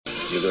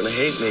You're going to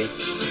hate me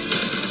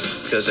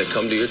because I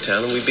come to your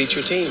town and we beat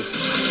your team.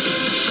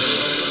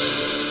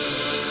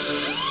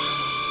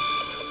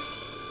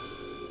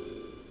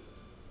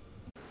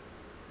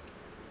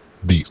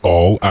 The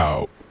All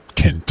Out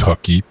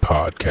Kentucky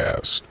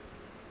Podcast.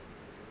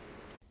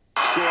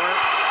 Short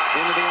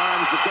into the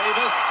arms of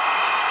Davis,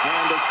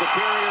 and the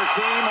superior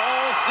team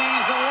all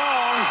season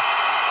long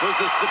was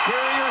the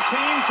superior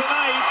team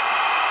tonight,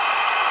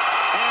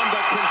 and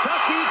the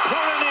Kentucky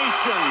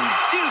coronation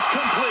is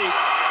complete.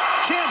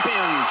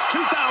 Champions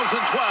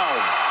 2012.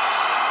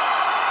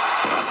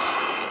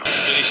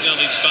 Benny Snell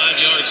needs 5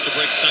 yards to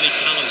break Sonny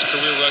Collins'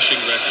 career rushing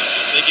record.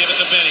 They give it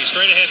to Benny,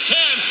 straight ahead, 10,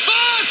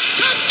 5,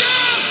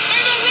 touchdown,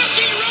 and the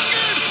rushing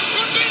record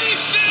for Benny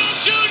Snell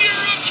Jr.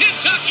 of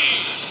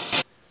Kentucky.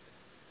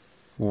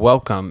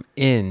 Welcome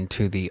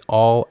into the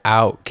All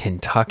Out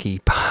Kentucky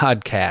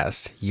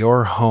Podcast,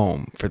 your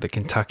home for the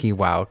Kentucky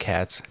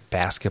Wildcats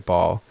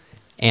basketball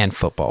and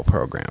football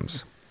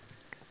programs.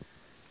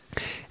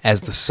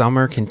 As the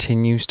summer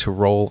continues to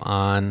roll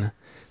on,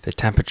 the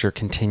temperature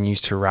continues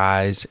to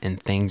rise,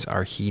 and things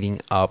are heating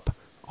up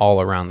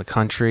all around the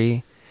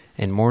country.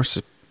 And more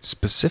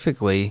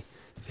specifically,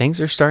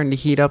 things are starting to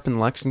heat up in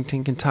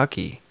Lexington,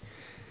 Kentucky,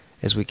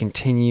 as we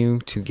continue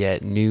to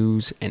get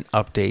news and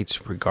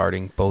updates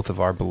regarding both of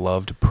our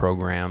beloved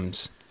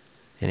programs.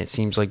 And it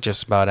seems like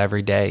just about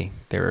every day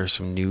there are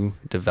some new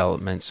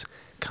developments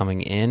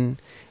coming in,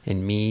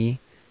 and me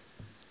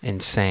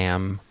and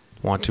Sam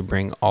want to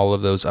bring all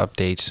of those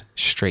updates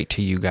straight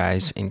to you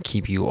guys and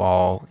keep you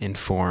all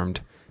informed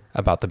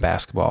about the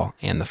basketball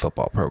and the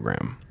football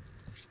program.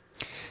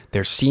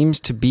 There seems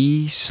to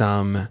be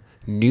some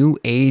new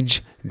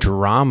age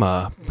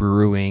drama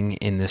brewing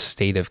in the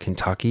state of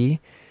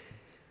Kentucky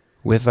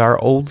with our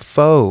old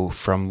foe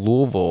from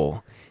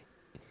Louisville.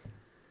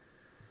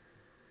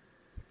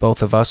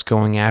 Both of us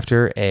going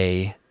after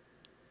a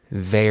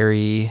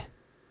very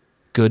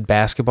good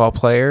basketball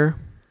player,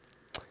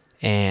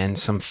 and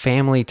some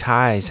family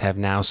ties have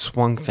now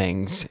swung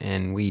things,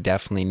 and we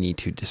definitely need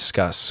to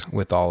discuss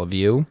with all of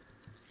you.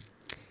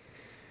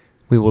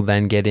 We will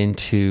then get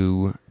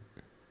into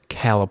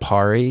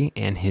Calipari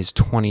and his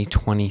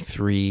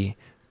 2023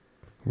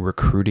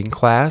 recruiting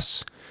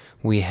class.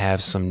 We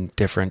have some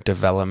different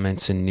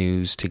developments and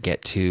news to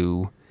get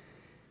to.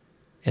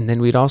 And then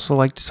we'd also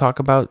like to talk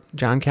about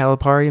John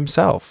Calipari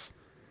himself.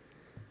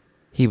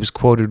 He was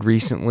quoted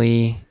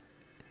recently,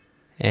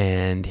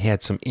 and he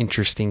had some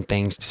interesting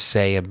things to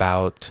say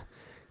about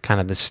kind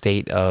of the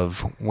state of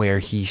where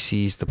he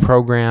sees the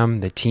program,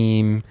 the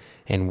team,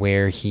 and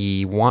where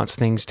he wants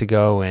things to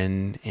go,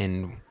 and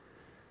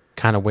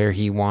kind of where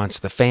he wants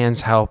the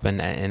fans' help and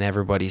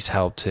everybody's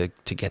help to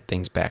get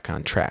things back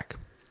on track.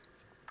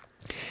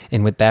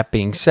 And with that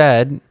being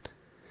said,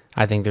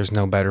 I think there's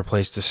no better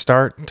place to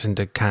start than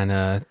to kind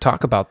of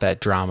talk about that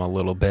drama a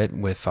little bit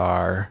with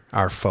our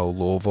foe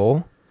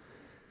Louisville.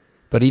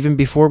 But even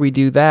before we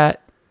do that,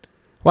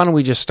 why don't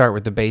we just start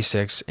with the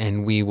basics,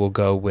 and we will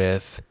go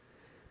with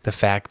the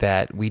fact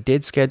that we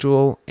did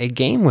schedule a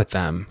game with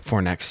them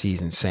for next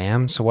season,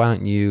 Sam. So why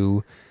don't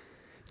you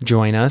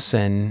join us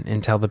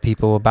and tell the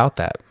people about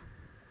that?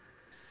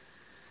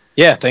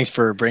 Yeah, thanks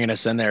for bringing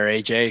us in there,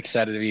 AJ.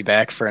 Excited to be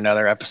back for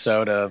another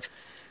episode of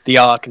the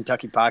All Out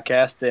Kentucky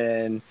Podcast.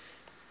 And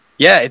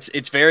yeah,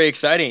 it's very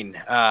exciting.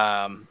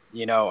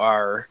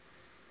 Our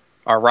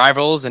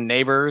rivals and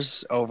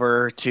neighbors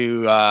over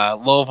to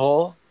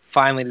Louisville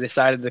finally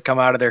decided to come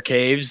out of their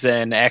caves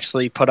and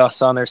actually put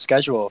us on their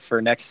schedule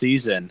for next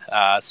season.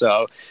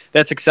 So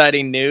that's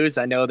exciting news.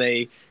 I know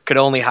they could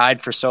only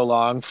hide for so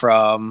long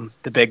from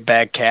the big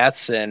bad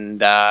cats and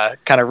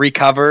kind of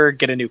recover,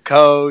 get a new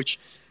coach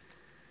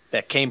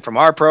that came from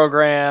our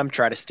program,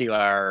 try to steal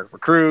our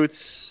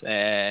recruits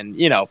and,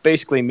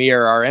 basically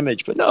mirror our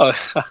image. But no,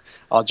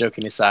 all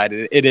joking aside,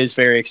 it is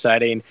very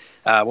exciting.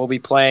 We'll be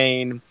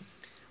playing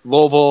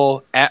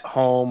Louisville at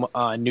home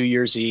on New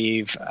Year's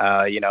Eve.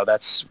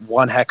 That's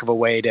one heck of a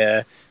way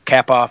to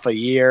cap off a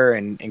year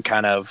and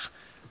kind of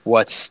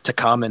what's to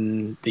come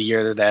in the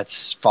year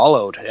that's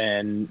followed.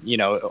 And,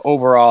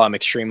 overall, I'm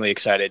extremely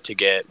excited to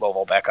get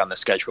Louisville back on the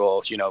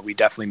schedule. We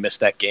definitely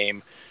missed that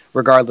game.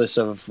 Regardless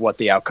of what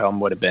the outcome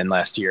would have been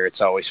last year, it's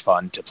always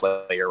fun to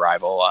play your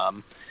rival,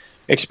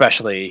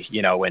 especially,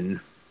 when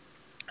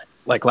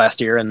like last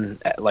year and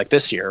like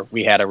this year,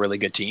 we had a really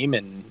good team,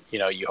 and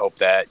you hope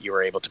that you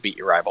were able to beat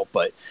your rival.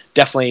 But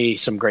definitely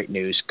some great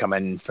news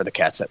coming for the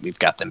Cats that we've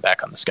got them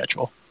back on the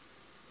schedule.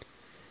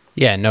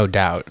 Yeah, no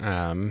doubt.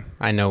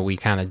 I know we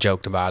kind of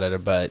joked about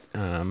it, but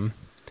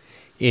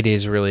it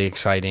is really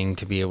exciting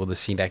to be able to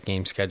see that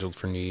game scheduled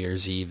for New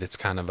Year's Eve. It's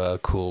kind of a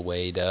cool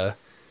way to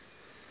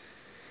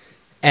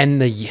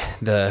end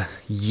the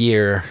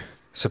year,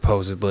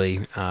 supposedly,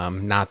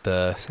 not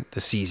the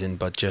season,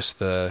 but just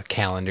the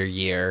calendar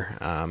year,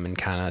 and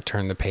kind of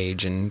turn the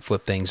page and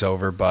flip things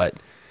over. But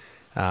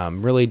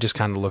really just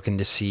kind of looking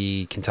to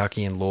see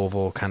Kentucky and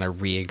Louisville kind of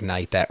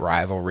reignite that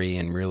rivalry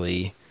and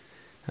really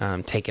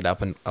take it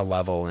up a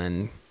level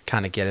and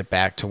kind of get it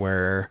back to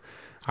where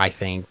I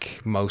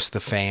think most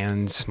of the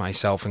fans,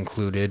 myself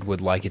included,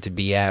 would like it to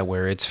be at,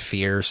 where it's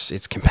fierce,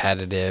 it's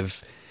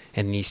competitive,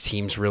 and these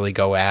teams really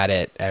go at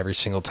it every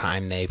single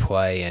time they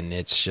play, and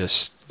it's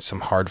just some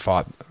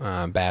hard-fought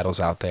battles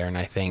out there, and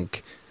I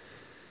think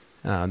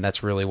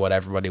that's really what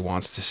everybody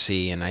wants to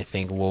see, and I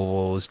think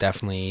Louisville is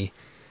definitely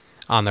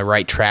on the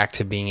right track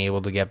to being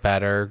able to get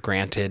better.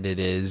 Granted, it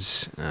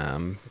is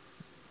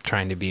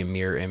trying to be a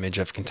mirror image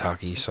of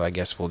Kentucky, so I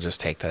guess we'll just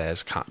take that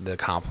as the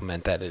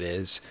compliment that it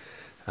is.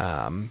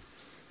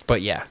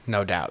 But yeah,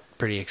 no doubt,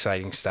 pretty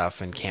exciting stuff,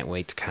 and can't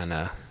wait to kind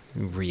of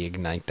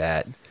reignite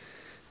that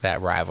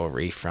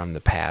rivalry from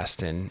the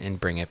past and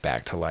bring it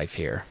back to life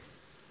here.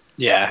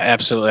 Yeah,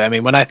 absolutely. I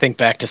mean, when I think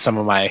back to some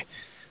of my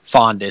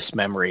fondest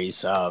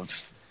memories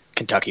of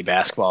Kentucky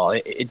basketball,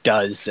 it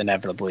does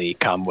inevitably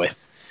come with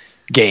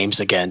games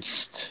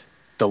against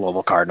the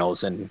Louisville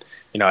Cardinals. And,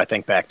 I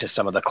think back to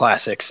some of the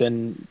classics,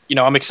 and,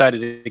 I'm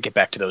excited to get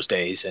back to those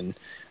days. And,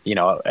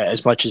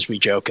 as much as we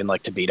joke and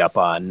like to beat up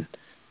on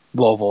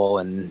Louisville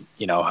and,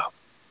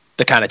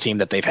 the kind of team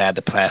that they've had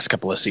the past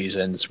couple of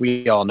seasons,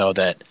 we all know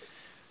that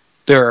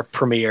they're a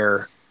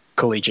premier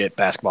collegiate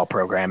basketball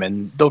program,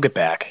 and they'll get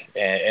back,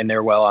 and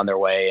they're well on their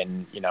way.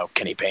 And,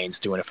 Kenny Payne's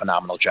doing a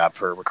phenomenal job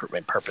for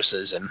recruitment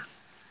purposes. And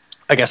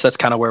I guess that's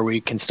kind of where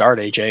we can start,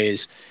 AJ,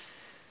 is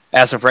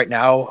as of right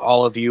now,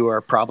 all of you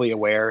are probably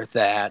aware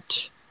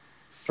that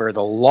for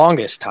the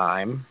longest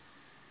time,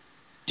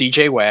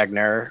 DJ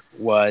Wagner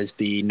was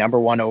the number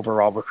one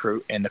overall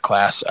recruit in the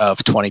class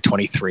of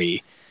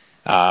 2023.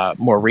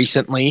 More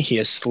recently, he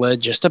has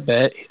slid just a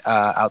bit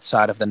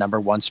outside of the number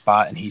one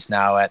spot, and he's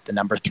now at the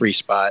number 3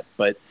 spot.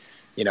 But,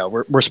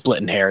 we're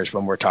splitting hairs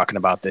when we're talking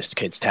about this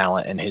kid's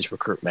talent and his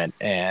recruitment.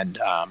 And,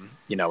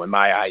 in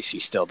my eyes,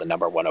 he's still the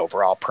number one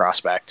overall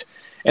prospect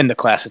in the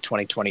class of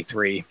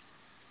 2023.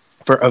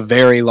 For a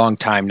very long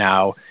time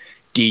now,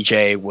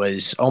 DJ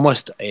was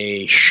almost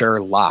a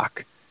sure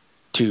lock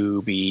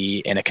to be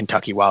in a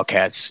Kentucky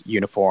Wildcats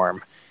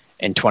uniform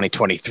in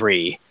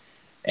 2023.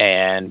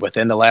 And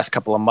within the last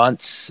couple of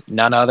months,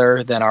 none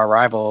other than our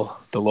rival,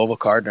 the Louisville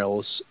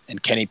Cardinals,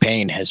 and Kenny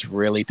Payne has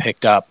really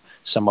picked up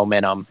some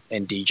momentum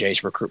in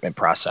DJ's recruitment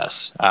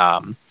process.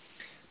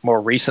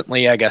 More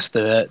recently, I guess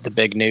the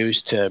big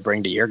news to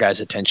bring to your guys'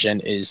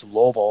 attention is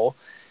Louisville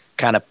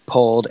kind of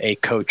pulled a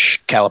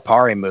Coach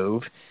Calipari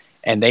move,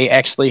 and they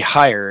actually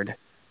hired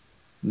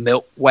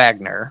Milt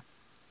Wagner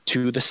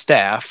to the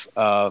staff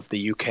of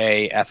the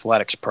UK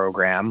athletics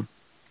program.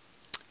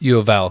 U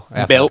of L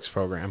athletics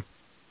program.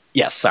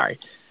 Yes, sorry.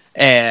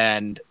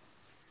 And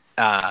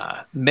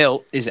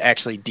Milt is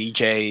actually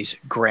DJ's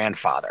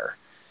grandfather.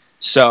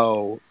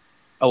 So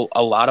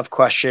a lot of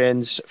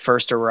questions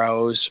first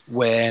arose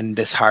when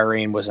this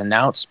hiring was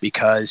announced,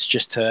 because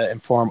just to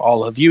inform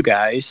all of you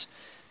guys,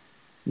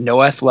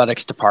 no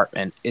athletics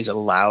department is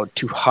allowed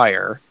to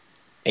hire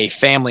a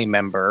family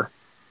member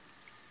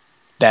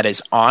that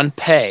is on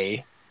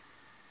pay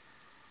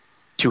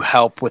to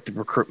help with the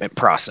recruitment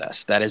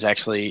process. That is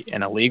actually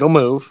an illegal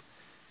move.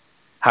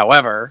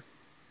 However,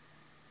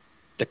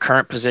 the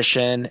current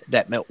position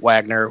that Milt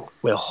Wagner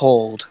will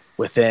hold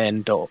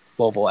within the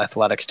Louisville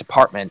Athletics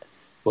Department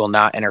will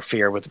not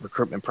interfere with the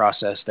recruitment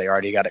process. They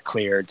already got it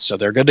cleared, so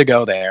they're good to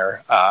go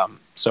there.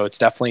 So it's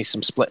definitely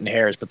some splitting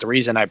hairs. But the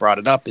reason I brought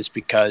it up is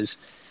because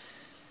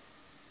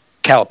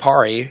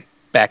Calipari,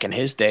 back in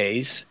his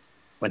days,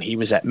 when he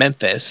was at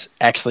Memphis,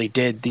 actually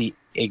did the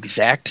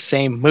exact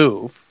same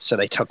move. So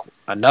they took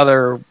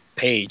another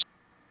page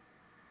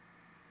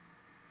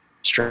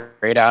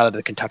straight out of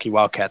the Kentucky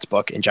Wildcats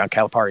book and John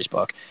Calipari's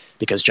book,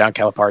 because John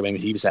Calipari, when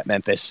he was at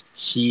Memphis,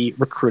 he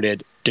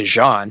recruited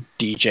DeJohn,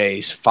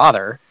 DJ's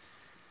father,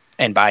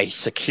 and by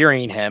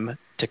securing him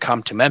to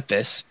come to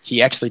Memphis,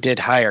 he actually did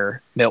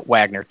hire Milt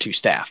Wagner to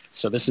staff.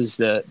 So this is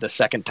the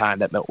second time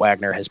that Milt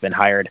Wagner has been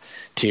hired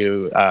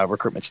to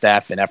recruitment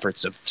staff in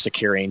efforts of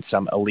securing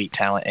some elite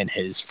talent in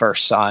his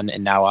first son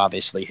and now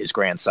obviously his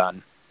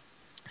grandson.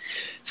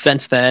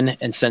 Since then,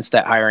 and since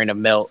that hiring of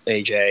Milt,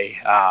 AJ,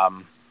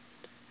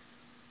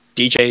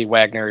 DJ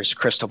Wagner's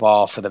crystal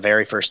ball for the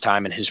very first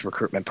time in his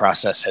recruitment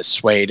process has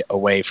swayed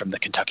away from the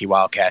Kentucky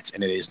Wildcats,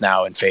 and it is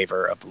now in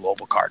favor of the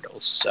Louisville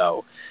Cardinals.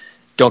 So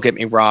don't get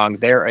me wrong,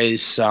 there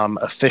is some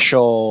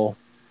official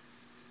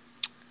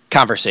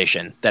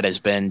conversation that has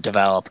been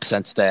developed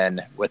since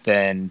then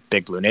within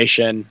Big Blue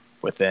Nation,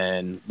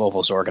 within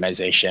Louisville's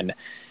organization,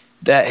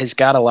 that has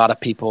got a lot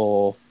of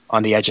people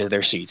on the edge of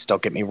their seats.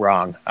 Don't get me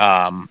wrong.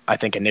 I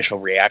think initial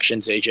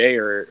reactions, AJ,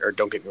 or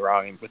don't get me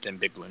wrong, within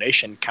Big Blue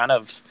Nation, kind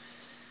of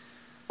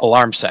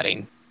alarm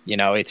setting. You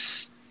know,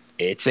 it's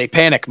a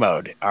panic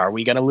mode. Are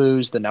we going to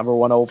lose the number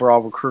one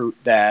overall recruit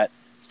that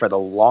for the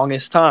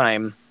longest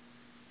time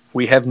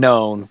we have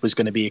known was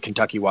going to be a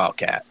Kentucky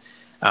Wildcat?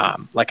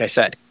 Like I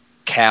said,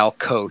 Cal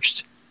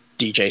coached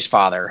DJ's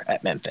father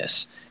at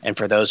Memphis. And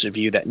for those of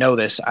you that know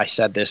this, I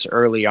said this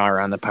earlier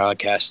on the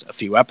podcast a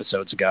few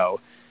episodes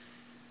ago.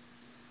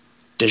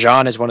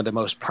 DeJohn is one of the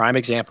most prime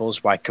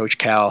examples why Coach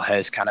Cal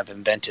has kind of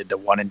invented the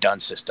one and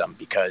done system,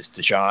 because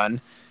DeJohn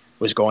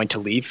was going to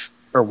leave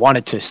or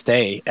wanted to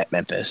stay at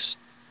Memphis.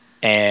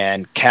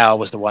 And Cal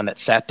was the one that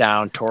sat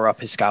down, tore up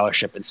his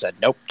scholarship, and said,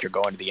 nope, you're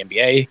going to the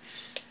NBA.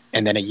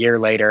 And then a year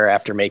later,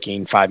 after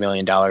making $5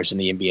 million in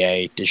the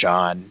NBA,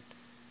 DeJohn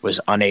was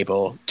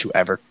unable to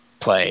ever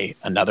play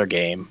another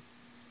game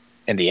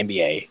in the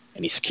NBA.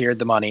 And he secured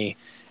the money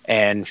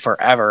and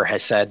forever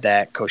has said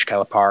that Coach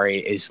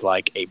Calipari is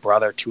like a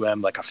brother to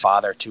him, like a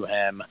father to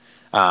him,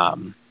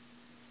 and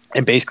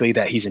basically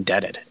that he's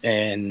indebted.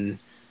 And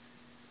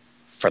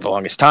for the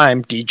longest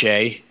time,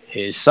 DJ,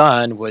 his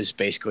son, was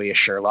basically a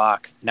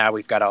Sherlock. Now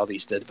we've got all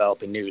these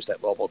developing news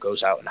that Louisville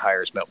goes out and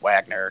hires Milt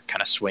Wagner,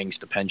 kind of swings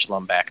the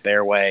pendulum back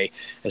their way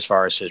as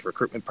far as his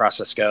recruitment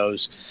process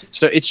goes.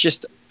 So it's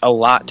just a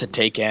lot to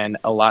take in,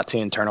 a lot to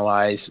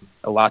internalize,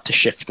 a lot to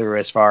shift through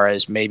as far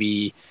as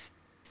maybe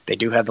they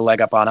do have the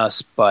leg up on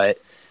us, but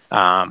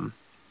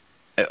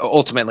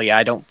ultimately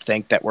I don't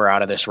think that we're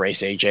out of this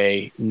race,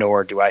 AJ,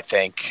 nor do I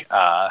think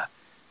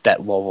that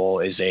Louisville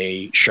is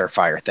a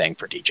surefire thing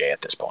for DJ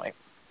at this point.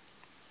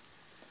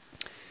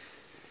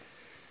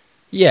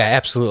 Yeah,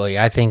 absolutely.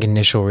 I think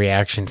initial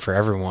reaction for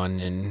everyone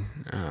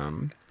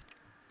and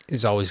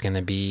is always going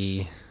to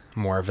be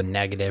more of a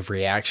negative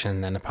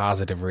reaction than a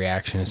positive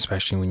reaction,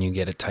 especially when you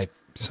get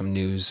some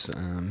news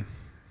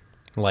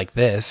like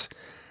this.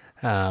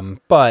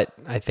 But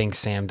I think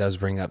Sam does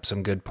bring up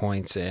some good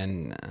points,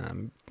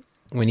 and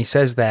when he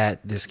says that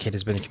this kid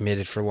has been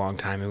committed for a long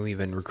time and we've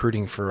been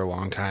recruiting for a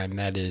long time,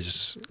 that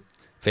is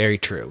very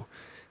true.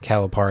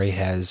 Calipari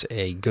has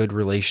a good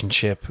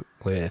relationship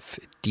with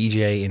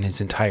DJ and his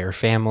entire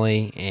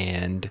family,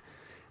 and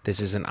this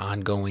is an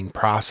ongoing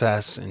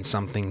process and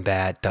something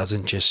that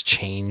doesn't just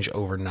change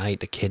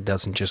overnight. A kid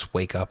doesn't just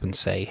wake up and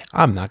say,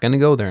 I'm not going to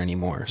go there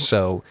anymore.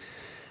 So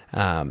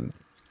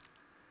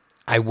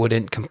I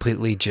wouldn't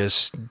completely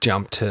just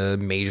jump to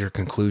major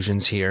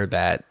conclusions here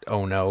that,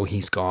 oh no,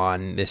 he's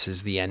gone, this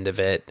is the end of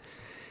it.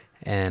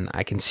 And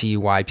I can see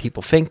why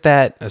people think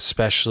that,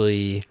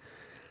 especially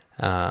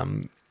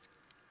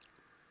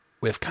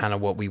with kind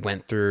of what we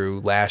went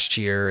through last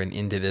year and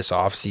into this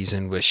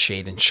offseason with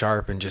Shaden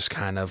Sharp, and just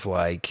kind of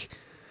like,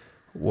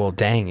 well,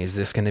 dang, is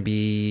this going to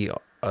be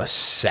a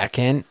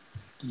second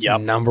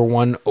number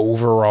one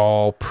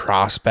overall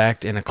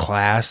prospect in a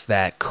class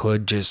that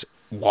could just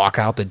walk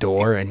out the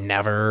door and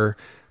never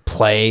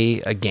play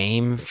a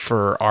game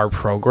for our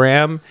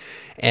program?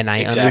 And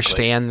I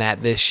understand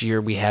that this year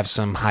we have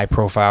some high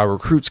profile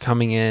recruits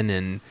coming in,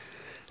 and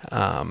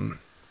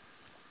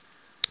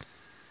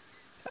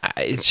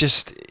it's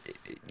just,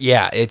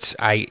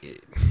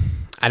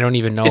 I don't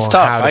even know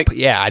how to put,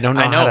 I don't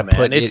know how to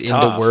put it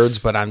into words,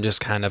 but I'm just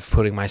kind of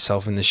putting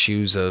myself in the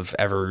shoes of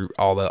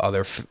all the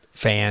other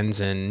fans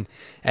and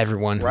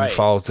everyone who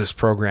follows this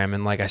program.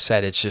 And like I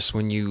said, it's just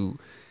when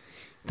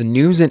the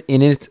news in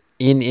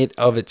it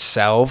of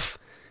itself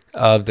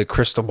of the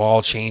crystal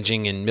ball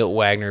changing and Milt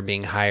Wagner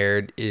being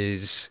hired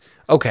is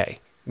okay.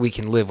 We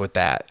can live with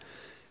that.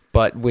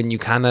 But when you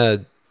kind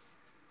of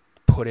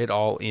put it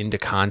all into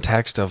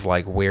context of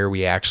like where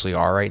we actually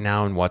are right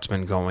now and what's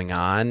been going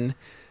on,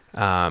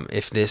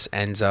 if this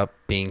ends up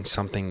being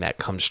something that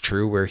comes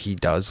true where he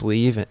does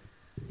leave,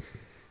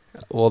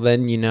 well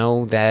then,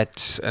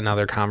 that's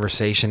another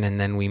conversation, and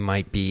then we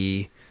might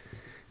be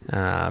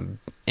in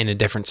a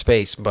different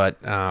space. But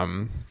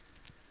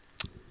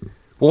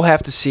we'll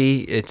have to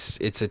see.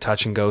 It's a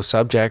touch and go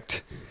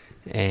subject,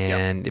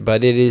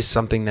 but it is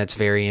something that's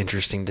very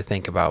interesting to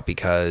think about,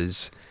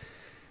 because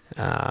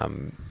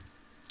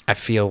I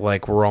feel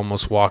like we're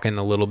almost walking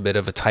a little bit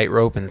of a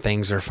tightrope, and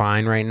things are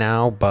fine right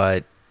now,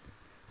 but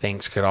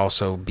things could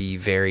also be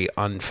very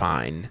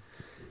unfine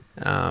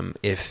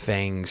if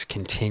things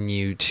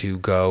continue to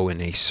go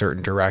in a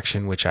certain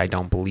direction, which I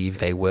don't believe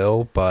they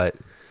will. But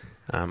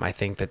I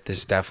think that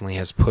this definitely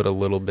has put a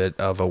little bit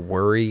of a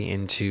worry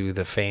into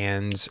the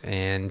fans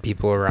and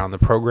people around the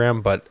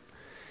program, but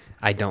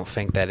I don't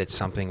think that it's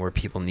something where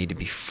people need to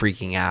be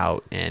freaking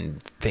out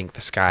and think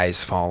the sky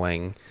is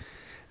falling.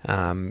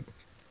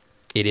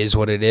 It is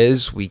what it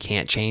is. We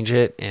can't change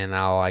it. And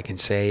all I can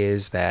say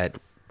is that,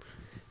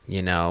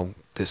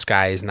 the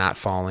sky is not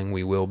falling.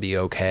 We will be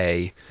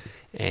okay.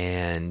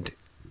 And,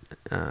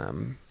 I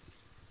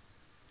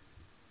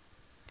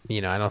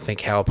don't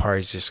think Calipari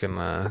is just going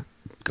to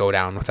go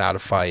down without a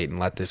fight and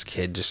let this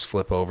kid just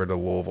flip over to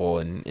Louisville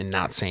and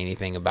not say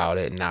anything about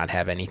it and not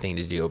have anything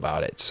to do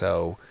about it.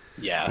 So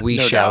we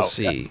shall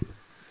see.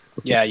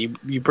 Yeah,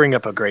 you bring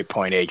up a great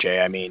point,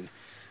 AJ. I mean,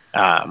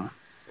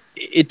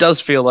 it does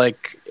feel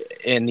like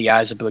in the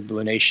eyes of Big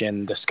Blue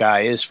Nation, the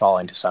sky is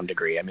falling to some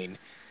degree. I mean,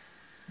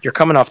 you're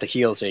coming off the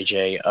heels,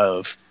 AJ,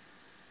 of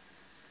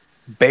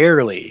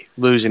barely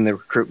losing the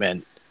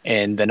recruitment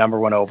and the number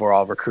one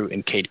overall recruit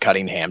in Cade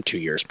Cunningham 2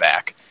 years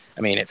back.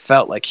 I mean, it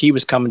felt like he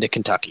was coming to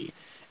Kentucky,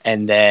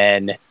 and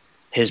then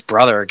his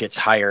brother gets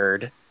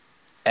hired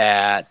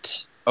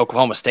at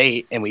Oklahoma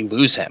State, and we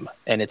lose him.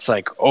 And it's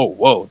like, oh,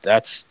 whoa,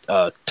 that's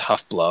a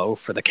tough blow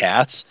for the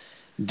Cats.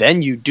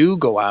 Then you do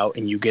go out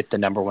and you get the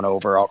number one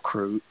overall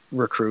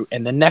recruit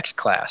in the next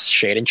class,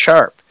 Shaden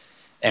Sharp.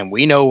 And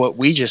we know what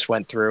we just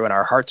went through, and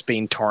our hearts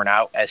being torn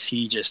out as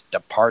he just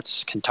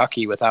departs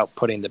Kentucky without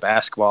putting the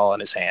basketball in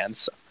his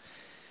hands.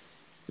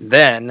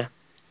 Then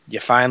you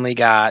finally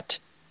got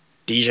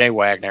DJ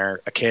Wagner,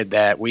 a kid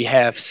that we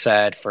have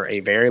said for a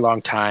very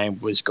long time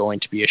was going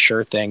to be a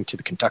sure thing to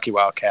the Kentucky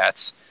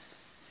Wildcats.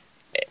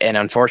 And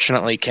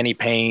unfortunately, Kenny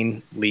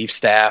Payne leaves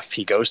staff.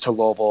 He goes to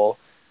Louisville,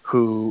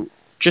 who,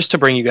 just to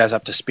bring you guys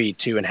up to speed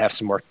too and have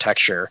some more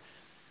texture,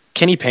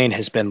 Kenny Payne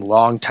has been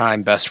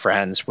longtime best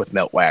friends with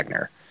Milt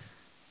Wagner.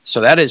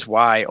 So that is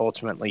why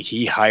ultimately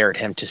he hired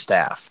him to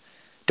staff.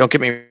 Don't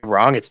get me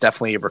wrong, it's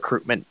definitely a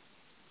recruitment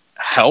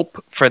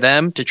help for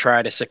them to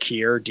try to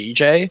secure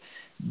DJ.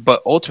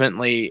 But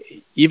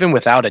ultimately, even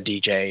without a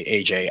DJ,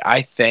 AJ,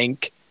 I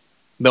think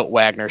Milt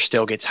Wagner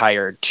still gets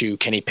hired to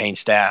Kenny Payne's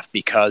staff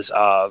because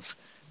of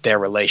their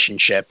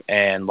relationship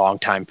and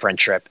longtime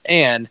friendship.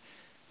 And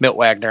Milt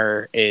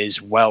Wagner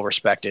is well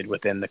respected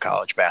within the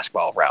college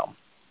basketball realm.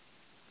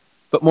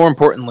 But more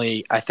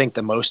importantly, I think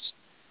the most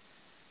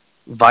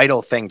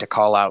vital thing to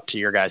call out to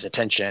your guys'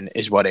 attention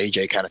is what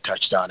AJ kind of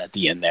touched on at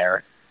the end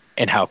there,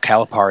 and how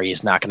Calipari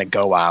is not going to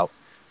go out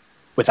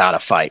without a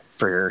fight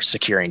for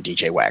securing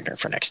DJ Wagner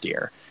for next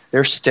year.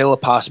 There's still a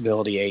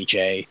possibility,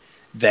 AJ,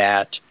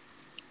 that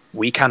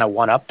we kind of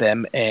one-up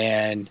them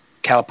and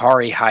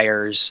Calipari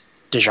hires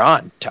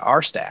Dijon to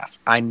our staff.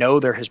 I know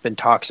there has been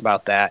talks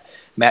about that.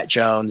 Matt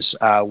Jones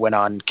went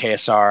on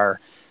KSR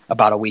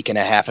about a week and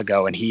a half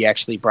ago, and he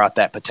actually brought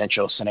that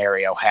potential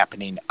scenario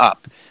happening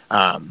up.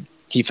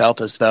 He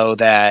felt as though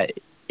that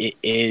it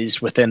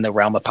is within the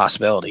realm of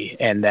possibility,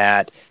 and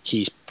that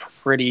he's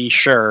pretty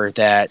sure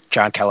that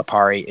John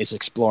Calipari is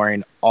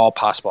exploring all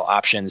possible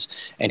options.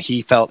 And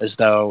he felt as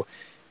though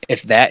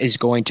if that is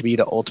going to be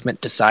the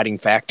ultimate deciding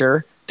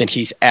factor, then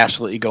he's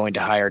absolutely going to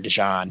hire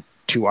Dijon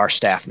to our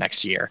staff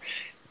next year.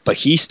 But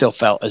he still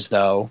felt as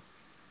though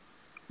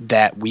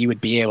that we would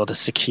be able to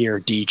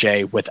secure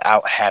DJ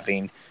without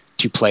having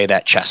to play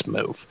that chess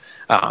move,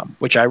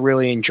 which I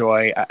really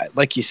enjoy.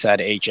 Like you said,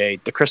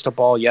 AJ, the crystal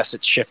ball, yes,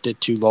 it's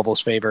shifted to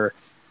Louisville's favor.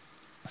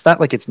 It's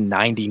not like it's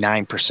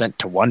 99%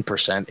 to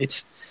 1%.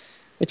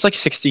 It's like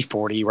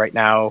 60-40 right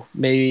now.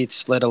 Maybe it's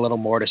slid a little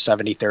more to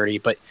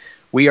 70-30, but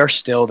we are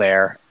still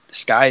there. The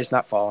sky is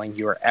not falling.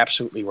 You are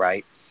absolutely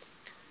right.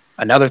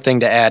 Another thing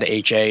to add,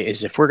 AJ,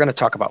 is if we're going to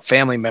talk about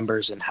family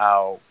members and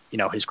how,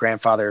 his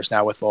grandfather is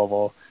now with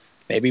Louisville,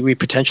 maybe we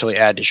potentially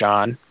add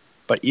Dijon.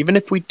 But even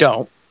if we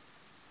don't,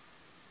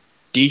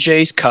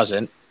 DJ's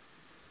cousin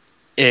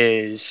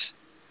is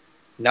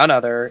none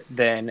other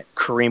than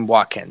Kareem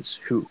Watkins,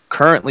 who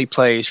currently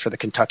plays for the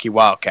Kentucky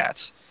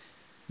Wildcats.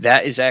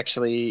 That is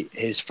actually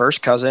his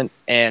first cousin,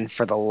 and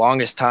for the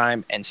longest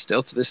time, and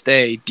still to this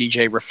day,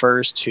 DJ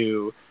refers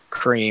to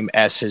Kareem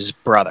as his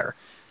brother.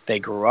 They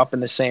grew up in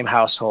the same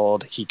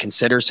household. He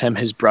considers him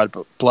his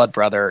blood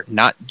brother,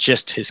 not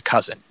just his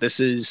cousin. This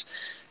is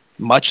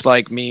much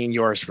like me and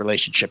yours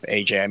relationship,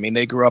 AJ. I mean,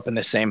 they grew up in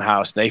the same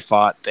house. They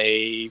fought.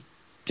 They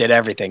did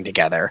everything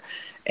together.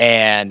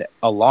 And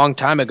a long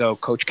time ago,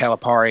 Coach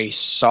Calipari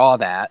saw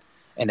that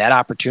and that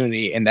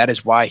opportunity, and that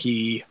is why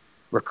he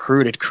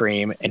recruited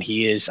Kareem. And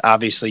he is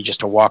obviously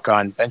just a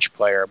walk-on bench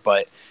player,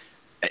 but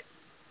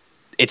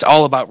it's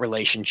all about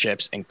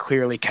relationships, and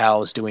clearly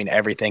Cal is doing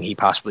everything he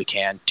possibly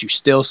can to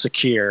still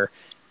secure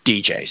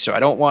DJ. So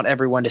I don't want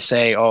everyone to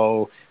say,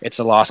 oh, it's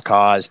a lost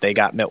cause, they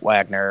got Milt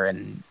Wagner,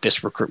 and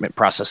this recruitment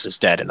process is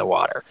dead in the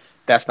water.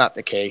 That's not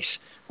the case.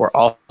 We're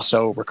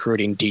also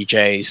recruiting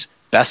DJ's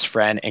best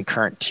friend and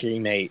current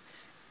teammate,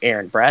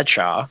 Aaron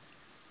Bradshaw,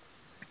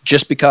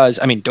 just because,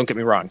 don't get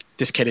me wrong,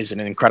 this kid is an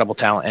incredible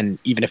talent, and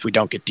even if we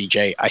don't get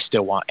DJ, I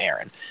still want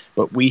Aaron.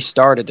 But we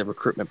started the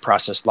recruitment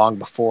process long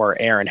before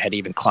Aaron had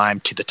even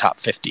climbed to the top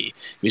 50. He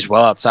was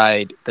well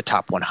outside the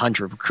top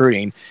 100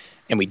 recruiting,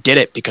 and we did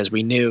it because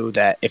we knew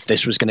that if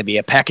this was going to be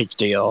a package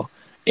deal,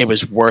 it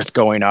was worth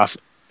going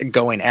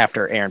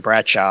after Aaron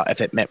Bradshaw if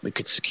it meant we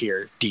could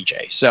secure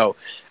DJ. So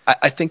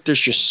I think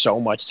there's just so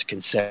much to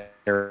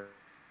consider,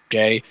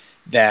 Jay,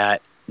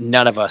 that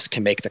none of us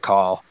can make the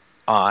call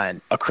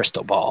on a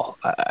crystal ball.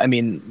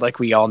 Like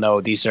we all know,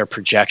 these are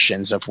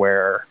projections of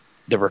where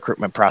the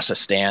recruitment process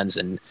stands,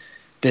 and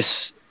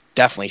this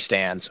definitely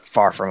stands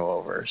far from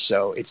over.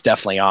 So it's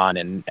definitely on,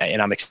 and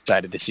I'm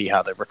excited to see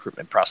how the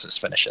recruitment process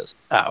finishes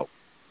out.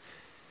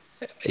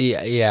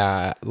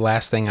 Yeah.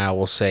 Last thing I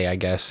will say, I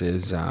guess,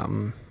 is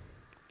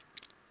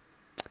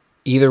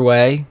either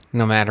way,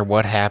 no matter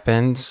what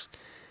happens,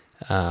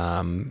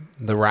 the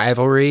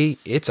rivalry,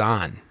 it's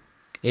on.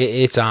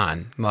 It's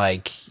on.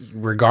 Like,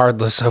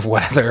 regardless of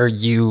whether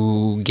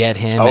you get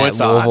him at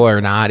Louisville or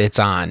not, it's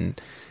on.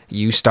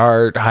 You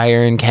start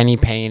hiring Kenny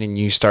Payne and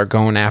you start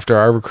going after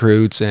our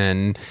recruits,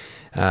 and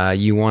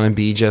you want to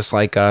be just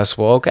like us,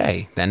 well,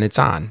 okay, then it's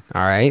on.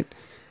 All right.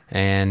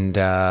 And,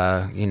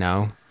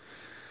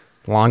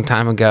 long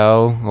time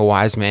ago, a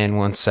wise man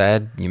once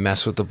said, you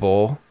mess with the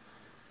bull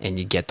and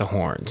you get the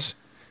horns.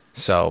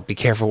 So be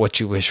careful what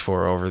you wish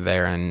for over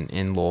there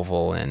in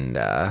Louisville, and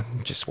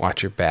just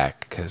watch your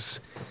back, because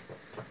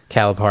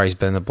Calipari's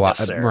been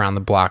around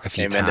the block a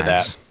few times. To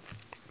that.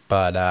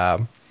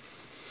 But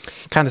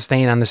kind of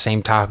staying on the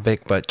same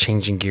topic, but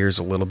changing gears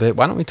a little bit,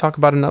 why don't we talk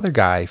about another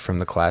guy from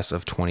the class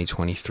of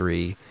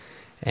 2023?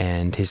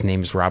 And his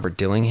name is Robert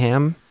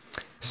Dillingham.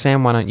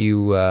 Sam, why don't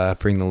you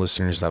bring the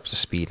listeners up to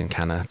speed and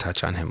kind of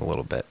touch on him a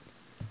little bit?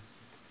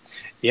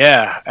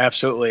 Yeah,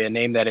 absolutely. A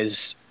name that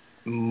is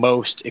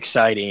most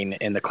exciting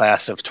in the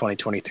class of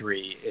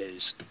 2023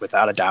 is,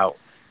 without a doubt,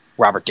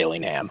 Robert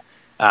Dillingham.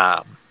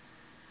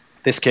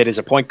 This kid is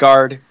a point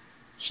guard.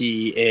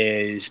 He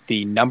is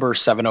the number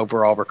 7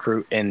 overall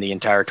recruit in the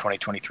entire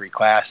 2023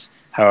 class.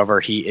 However,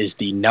 he is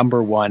the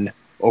number 1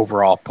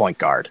 overall point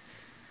guard.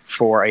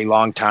 For a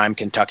long time,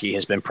 Kentucky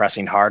has been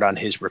pressing hard on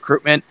his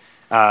recruitment.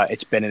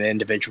 It's been an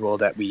individual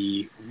that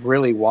we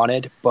really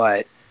wanted,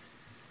 but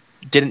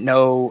didn't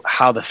know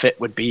how the fit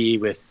would be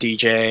with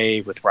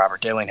DJ, with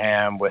Robert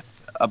Dillingham, with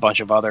a bunch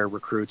of other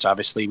recruits.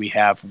 Obviously, we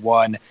have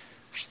one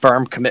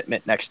firm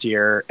commitment next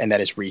year, and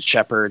that is Reed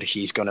Shepherd.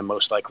 He's going to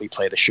most likely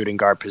play the shooting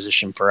guard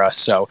position for us.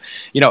 So,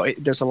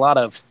 there's a lot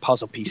of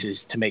puzzle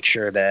pieces to make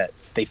sure that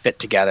they fit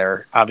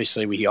together.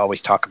 Obviously, we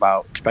always talk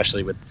about,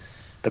 especially with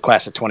the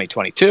class of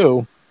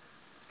 2022,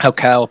 how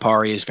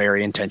Calipari is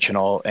very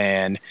intentional,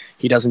 and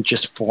he doesn't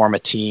just form a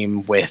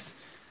team with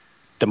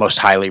the most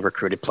highly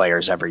recruited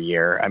players every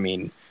year. I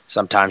mean,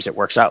 sometimes it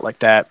works out like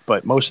that,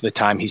 but most of the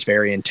time he's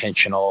very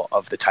intentional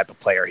of the type of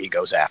player he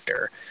goes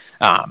after.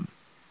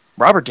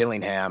 Robert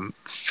Dillingham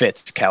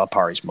fits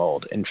Calipari's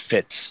mold and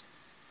fits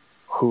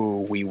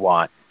who we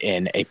want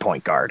in a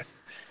point guard.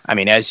 I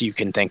mean, as you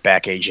can think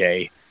back,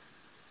 AJ,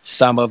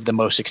 some of the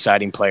most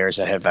exciting players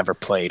that have ever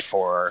played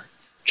for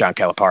John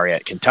Calipari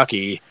at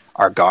Kentucky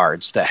are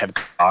guards that have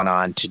gone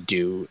on to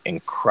do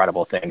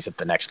incredible things at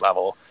the next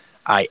level.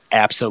 I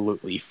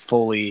absolutely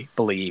fully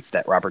believe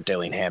that Robert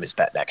Dillingham is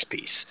that next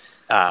piece.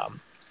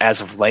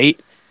 As of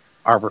late,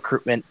 our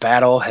recruitment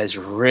battle has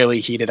really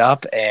heated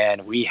up,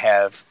 and we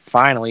have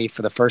finally,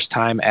 for the first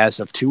time as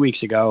of 2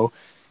 weeks ago,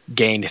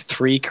 gained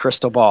 3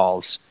 crystal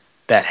balls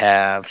that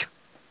have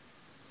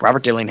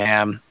Robert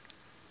Dillingham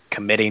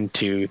committing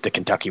to the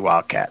Kentucky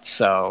Wildcats.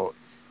 So,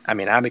 I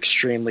mean, I'm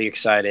extremely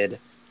excited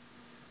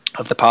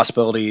of the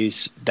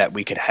possibilities that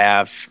we could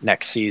have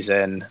next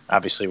season.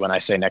 Obviously, when I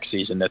say next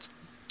season, that's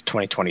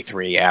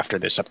 2023 after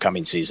this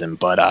upcoming season.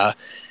 But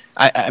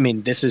I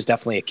mean, this is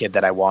definitely a kid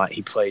that I want.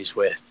 He plays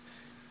with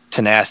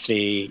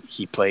tenacity.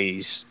 He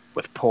plays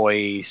with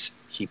poise.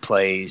 He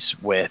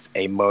plays with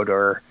a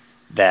motor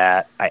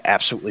that I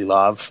absolutely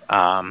love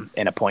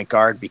in a point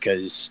guard,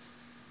 because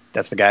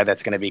that's the guy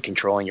that's going to be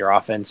controlling your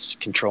offense,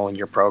 controlling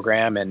your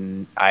program,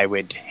 and I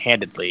would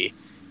handedly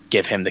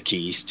give him the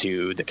keys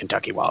to the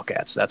Kentucky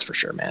Wildcats. That's for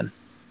sure, man.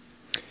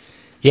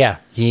 Yeah,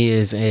 he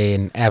is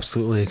an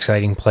absolutely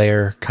exciting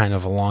player, kind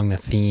of along the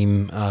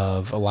theme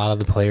of a lot of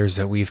the players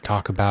that we've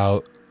talked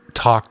about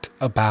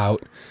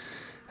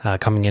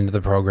coming into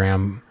the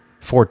program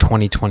for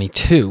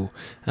 2022.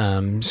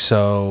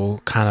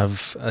 So kind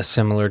of a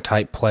similar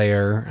type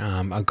player,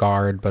 a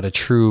guard, but a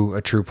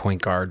true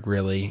point guard,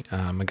 really.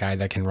 A guy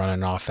that can run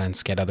an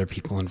offense, get other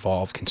people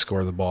involved, can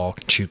score the ball,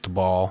 can shoot the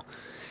ball.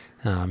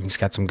 He's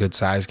got some good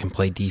size, can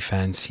play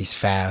defense. He's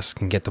fast,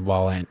 can get the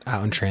ball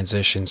out in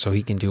transition, so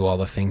he can do all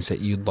the things that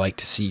you'd like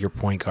to see your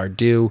point guard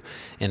do.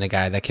 And a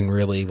guy that can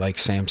really, like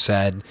Sam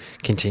said,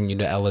 continue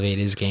to elevate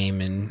his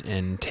game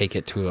and take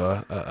it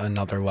to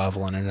another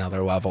level and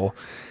another level.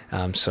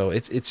 So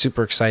it's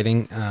super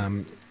exciting.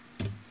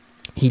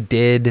 He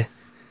did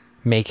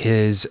make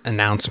his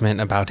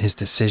announcement about his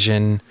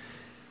decision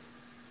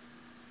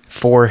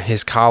for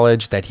his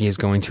college that he is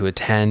going to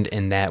attend,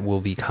 and that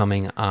will be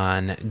coming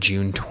on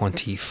June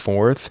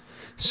 24th.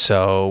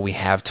 So we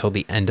have till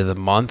the end of the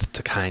month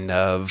to kind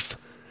of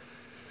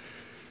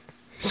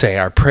say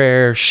our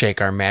prayers,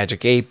 shake our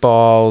magic 8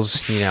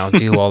 balls,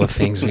 do all the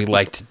things we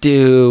like to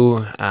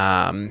do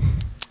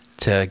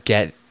to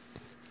get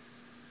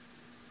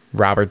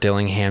Robert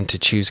Dillingham to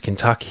choose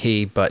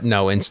Kentucky. But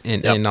no,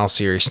 in all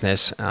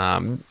seriousness,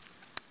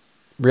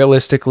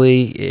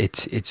 realistically,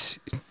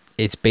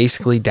 it's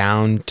basically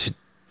down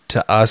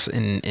to us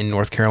in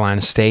North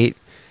Carolina State.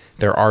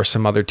 There are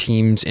some other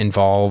teams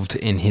involved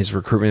in his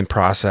recruitment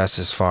process,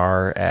 as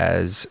far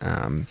as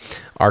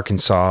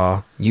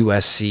Arkansas,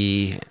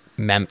 USC,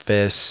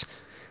 Memphis,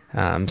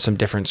 some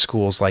different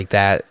schools like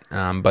that.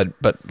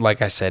 But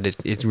like I said,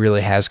 it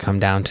really has come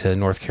down to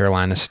North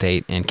Carolina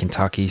State and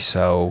Kentucky.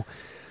 So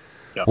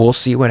we'll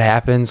see what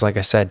happens. Like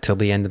I said, till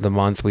the end of the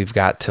month, we've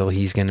got till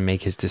he's going to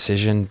make his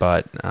decision.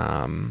 But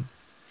I'm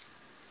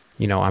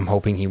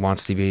hoping he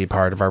wants to be a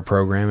part of our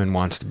program and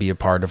wants to be a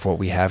part of what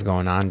we have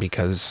going on,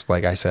 because,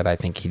 like I said, I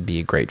think he'd be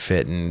a great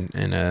fit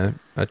and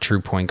a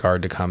true point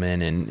guard to come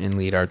in and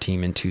lead our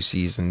team in 2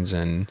 seasons.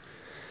 And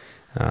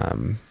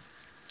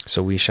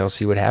so we shall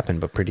see what happens,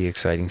 but pretty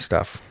exciting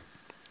stuff.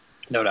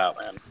 No doubt,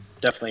 man.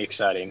 Definitely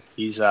exciting.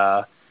 He's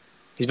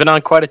been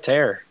on quite a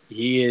tear.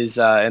 He is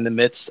in the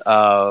midst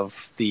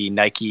of the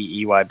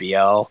Nike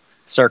EYBL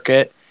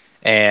circuit,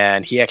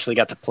 and he actually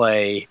got to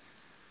play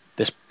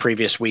this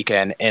previous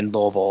weekend in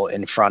Louisville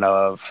in front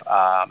of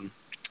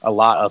a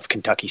lot of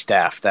Kentucky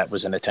staff that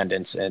was in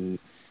attendance, and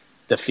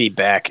the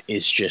feedback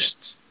is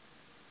just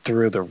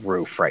through the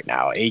roof right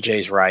now.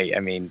 AJ's right. I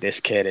mean, this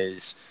kid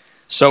is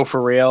so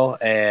for real,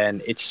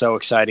 and it's so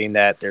exciting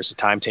that there's a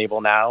timetable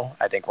now.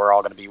 I think we're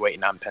all going to be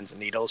waiting on pins and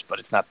needles, but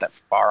it's not that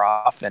far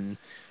off, and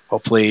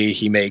hopefully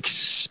he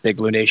makes Big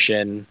Blue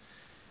Nation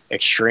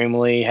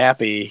extremely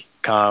happy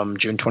come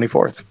June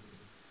 24th.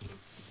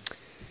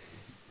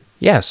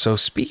 Yeah, so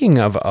speaking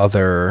of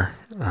other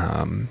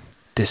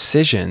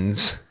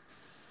decisions,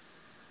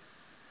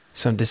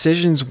 some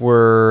decisions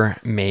were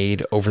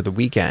made over the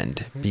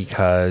weekend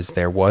because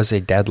there was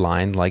a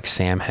deadline, like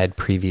Sam had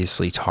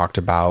previously talked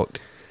about,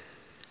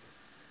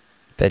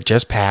 that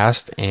just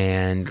passed,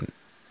 and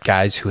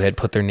guys who had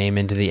put their name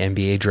into the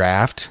NBA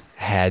draft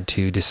had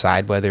to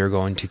decide whether they were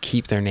going to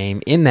keep their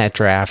name in that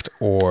draft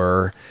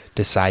or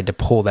decide to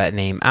pull that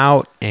name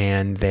out.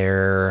 And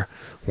there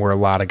were a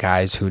lot of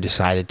guys who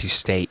decided to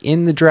stay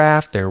in the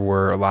draft. There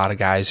were a lot of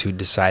guys who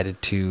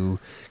decided to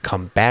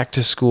come back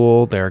to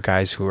school. There are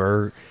guys who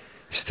are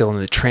still in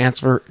the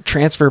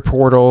transfer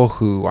portal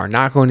who are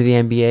not going to the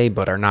NBA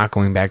but are not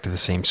going back to the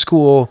same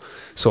school.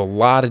 So a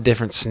lot of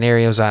different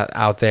scenarios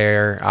out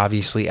there.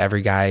 Obviously,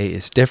 every guy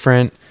is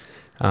different.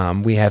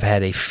 We have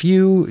had a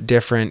few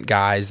different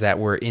guys that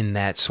were in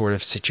that sort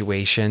of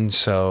situation.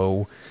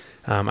 So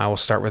I will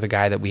start with a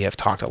guy that we have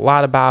talked a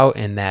lot about,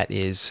 and that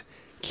is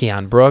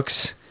Keon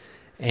Brooks.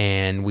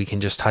 And we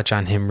can just touch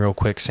on him real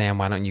quick. Sam,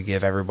 why don't you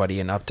give everybody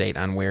an update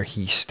on where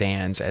he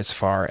stands as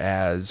far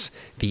as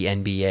the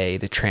NBA,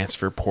 the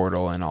transfer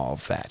portal, and all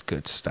of that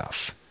good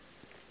stuff?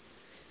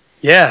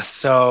 Yeah,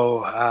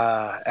 so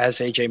as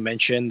AJ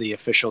mentioned, the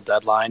official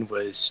deadline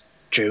was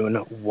June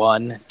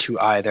 1 to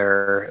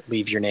either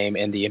leave your name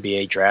in the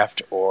NBA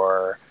draft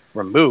or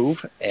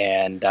remove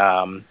and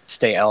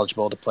stay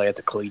eligible to play at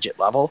the collegiate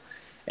level.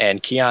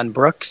 And Keon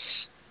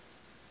Brooks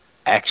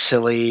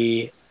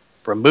actually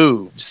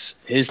removes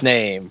his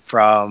name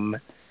from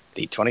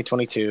the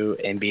 2022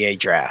 NBA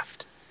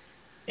draft.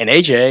 And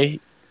AJ,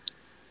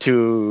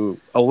 to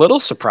a little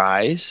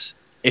surprise,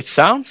 it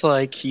sounds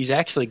like he's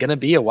actually going to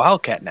be a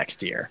Wildcat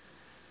next year.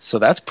 So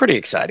that's pretty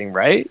exciting,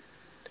 right?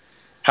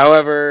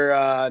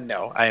 However,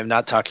 no, I am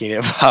not talking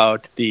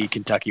about the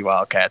Kentucky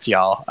Wildcats,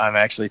 y'all. I'm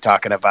actually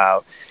talking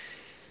about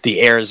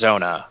the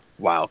Arizona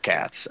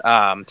Wildcats.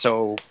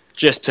 So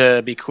just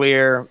to be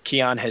clear,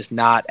 Keon has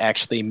not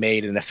actually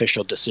made an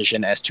official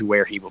decision as to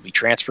where he will be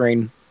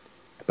transferring,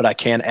 but I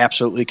can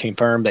absolutely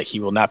confirm that he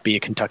will not be a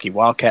Kentucky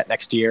Wildcat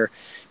next year.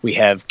 We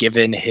have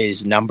given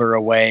his number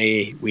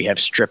away. We have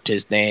stripped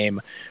his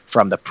name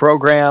from the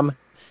program.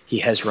 He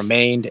has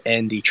remained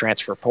in the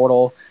transfer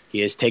portal. He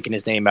has taken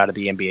his name out of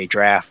the NBA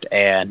draft,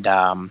 and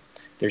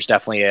there's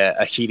definitely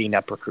a heating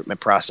up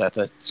recruitment process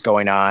that's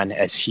going on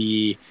as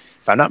he,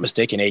 if I'm not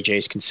mistaken, AJ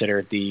is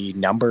considered the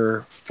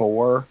number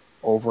 4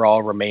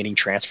 overall remaining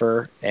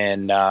transfer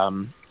in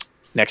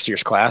next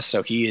year's class.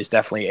 So he is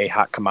definitely a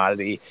hot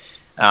commodity.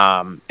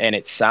 And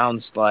it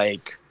sounds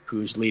like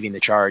who's leading the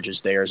charge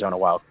is the Arizona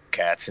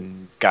Wildcats.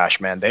 And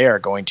gosh, man, they are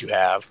going to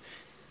have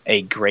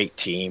a great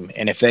team.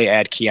 And if they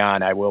add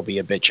Keon, I will be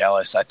a bit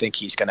jealous. I think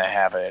he's going to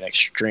have an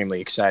extremely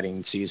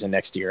exciting season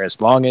next year,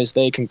 as long as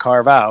they can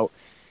carve out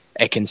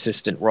a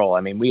consistent role.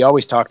 I mean, we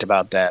always talked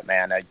about that,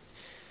 man.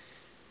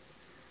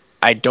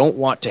 I don't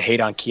want to hate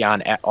on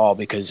Keon at all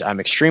because I'm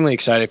extremely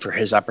excited for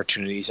his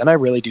opportunities, and I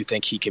really do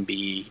think he can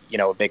be,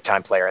 a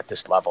big-time player at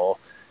this level.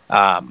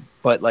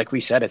 But like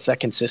we said, it's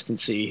that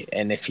consistency,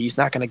 and if he's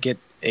not going to get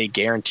a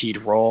guaranteed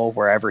role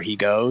wherever he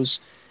goes,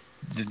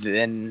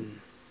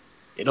 then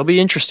it'll be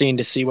interesting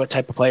to see what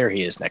type of player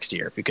he is next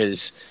year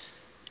because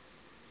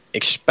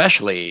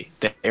especially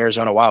the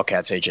Arizona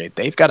Wildcats, AJ,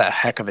 they've got a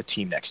heck of a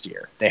team next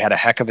year. They had a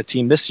heck of a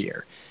team this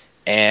year,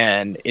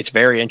 and it's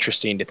very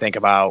interesting to think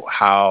about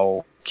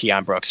how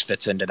Keon Brooks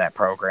fits into that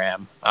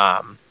program.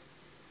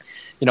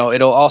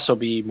 It'll also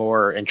be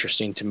more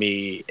interesting to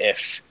me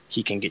if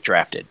he can get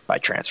drafted by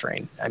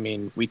transferring. I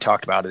mean, we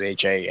talked about it,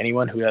 AJ.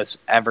 Anyone who has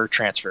ever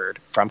transferred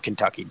from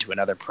Kentucky to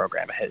another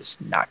program has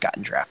not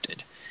gotten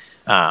drafted.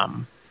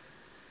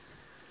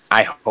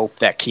 I hope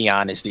that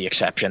Keon is the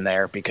exception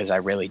there because I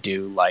really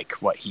do like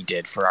what he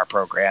did for our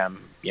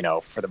program.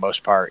 For the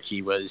most part,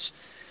 he was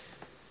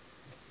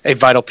a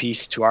vital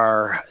piece to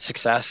our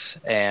success,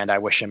 and I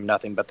wish him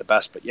nothing but the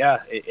best. But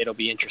yeah, it'll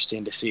be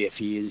interesting to see if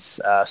he's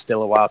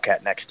still a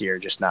Wildcat next year,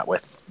 just not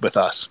with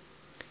us.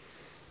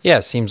 Yeah,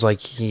 it seems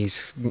like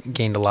he's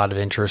gained a lot of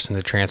interest in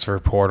the transfer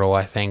portal,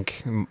 I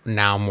think,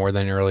 now more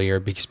than earlier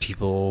because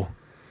people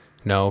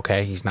know,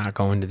 okay, he's not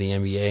going to the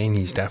NBA, and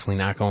he's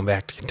definitely not going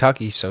back to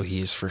Kentucky, so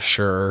he's for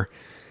sure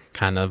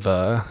kind of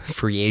a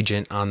free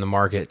agent on the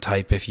market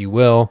type, if you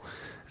will.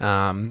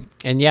 And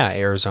yeah,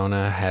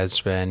 Arizona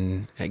has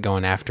been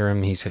going after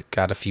him. He's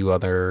got a few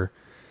other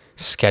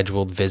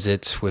scheduled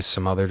visits with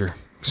some other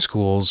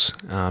schools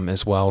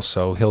as well,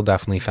 so he'll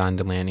definitely find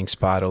a landing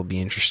spot. It'll be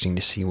interesting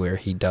to see where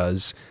he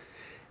does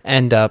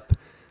end up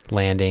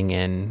landing,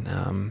 and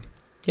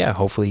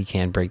hopefully he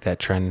can break that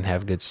trend and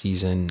have a good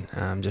season,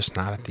 just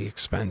not at the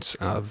expense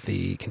of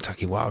the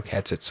Kentucky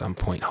Wildcats at some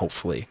point,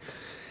 hopefully.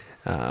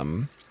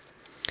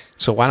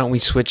 So why don't we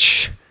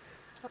switch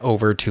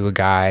over to a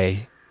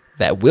guy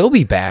that will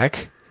be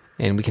back,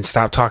 and we can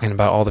stop talking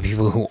about all the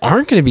people who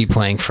aren't going to be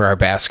playing for our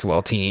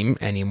basketball team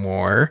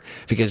anymore,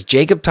 because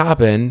Jacob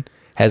Toppin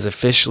has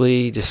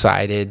officially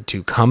decided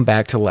to come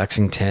back to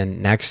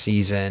Lexington next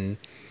season.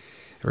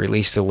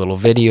 Released a little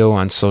video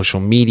on social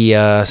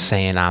media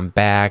saying, I'm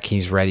back,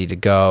 he's ready to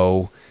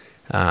go.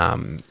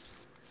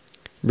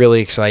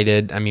 Really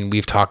excited. I mean,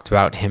 we've talked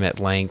about him at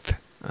length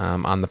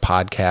on the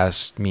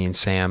podcast, me and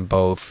Sam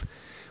both.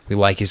 We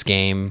like his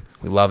game,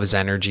 we love his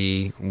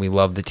energy, we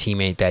love the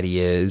teammate that he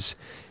is,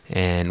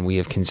 and we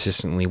have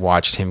consistently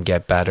watched him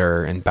get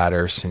better and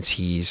better since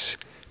he's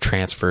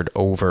transferred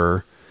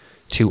over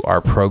to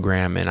our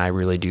program. And I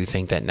really do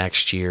think that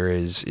next year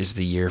is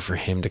the year for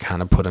him to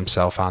kind of put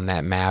himself on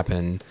that map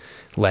and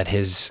let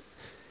his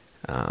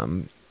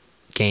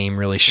game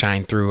really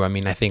shine through. I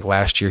mean, I think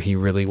last year he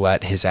really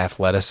let his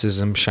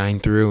athleticism shine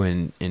through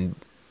and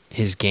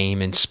his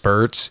game in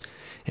spurts.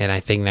 And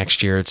I think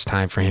next year it's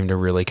time for him to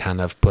really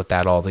kind of put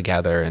that all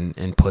together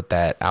and put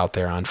that out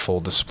there on full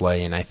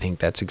display. And I think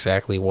that's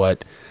exactly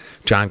what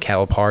John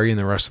Calipari and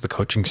the rest of the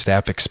coaching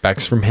staff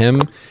expects from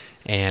him.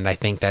 And I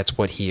think that's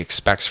what he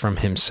expects from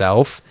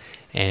himself.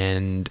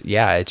 And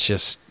yeah, it's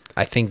just,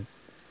 I think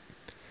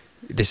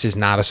this is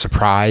not a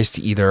surprise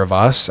to either of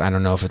us. I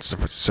don't know if it's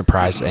a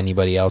surprise to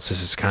anybody else.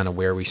 This is kind of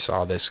where we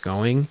saw this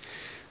going.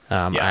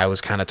 I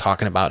was kind of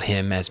talking about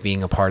him as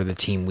being a part of the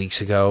team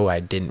weeks ago. I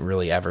didn't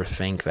really ever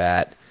think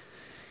that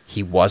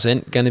he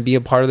wasn't going to be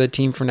a part of the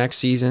team for next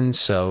season.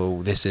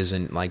 So this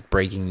isn't like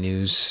breaking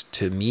news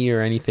to me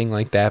or anything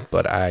like that.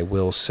 But I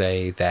will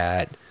say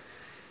that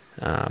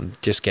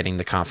just getting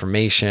the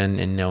confirmation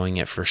and knowing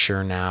it for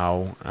sure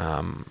now,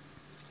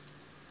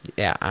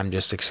 I'm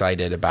just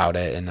excited about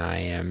it, and I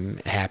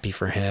am happy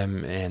for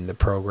him and the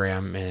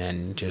program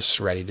and just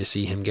ready to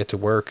see him get to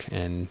work.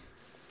 And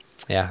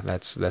yeah,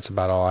 that's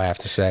about all I have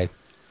to say.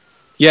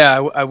 Yeah,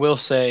 I will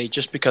say,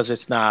 just because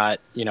it's not,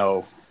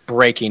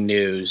 breaking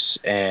news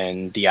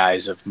in the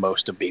eyes of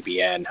most of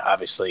BBN,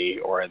 obviously,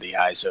 or the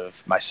eyes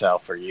of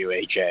myself or you,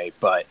 AJ,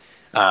 but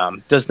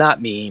does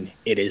not mean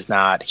it is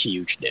not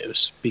huge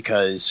news,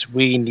 because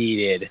we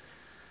needed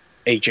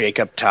a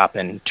Jacob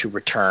Toppin to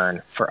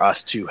return for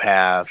us to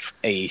have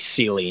a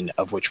ceiling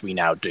of which we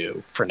now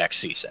do for next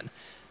season.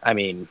 I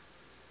mean,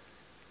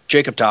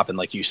 Jacob Toppin,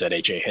 like you said,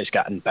 AJ, has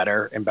gotten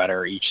better and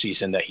better each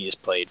season that he has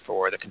played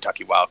for the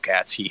Kentucky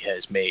Wildcats. He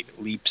has made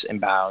leaps and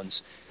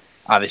bounds.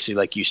 Obviously,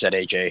 like you said,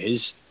 AJ,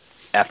 his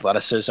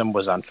athleticism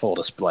was on full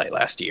display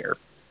last year.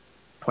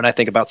 When I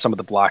think about some of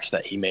the blocks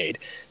that he made,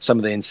 some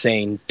of the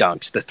insane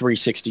dunks, the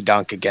 360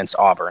 dunk against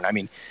Auburn, I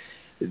mean,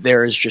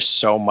 there is just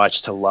so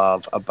much to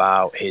love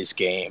about his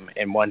game.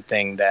 And one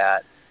thing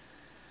that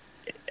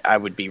I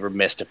would be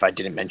remiss if I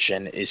didn't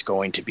mention is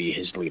going to be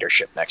his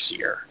leadership next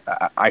year.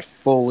 I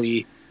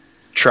fully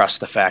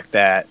trust the fact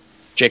that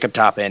Jacob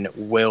Toppin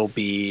will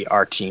be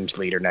our team's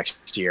leader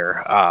next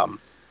year.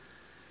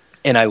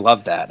 And I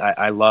love that.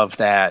 I love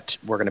that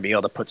we're going to be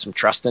able to put some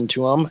trust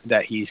into him,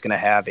 that he's going to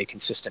have a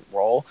consistent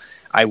role.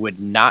 I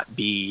would not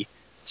be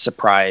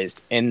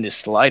surprised in the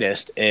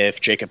slightest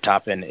if Jacob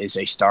Toppin is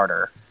a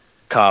starter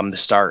come the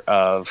start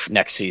of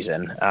next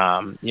season.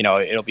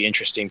 It'll be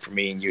interesting for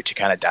me and you to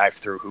kind of dive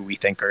through who we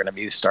think are going to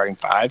be the starting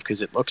five,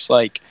 because it looks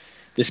like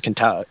this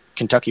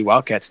Kentucky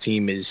Wildcats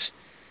team is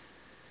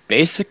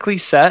basically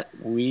set.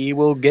 We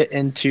will get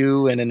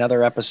into in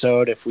another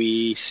episode if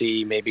we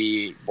see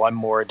maybe one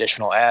more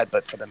additional ad,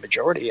 but for the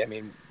majority, I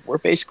mean, we're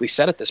basically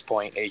set at this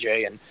point,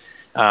 AJ,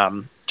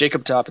 and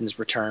Jacob Toppin's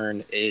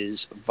return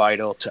is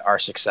vital to our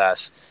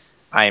success.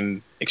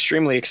 I'm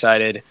extremely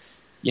excited.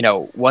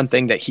 One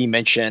thing that he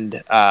mentioned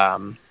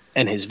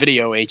in his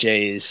video,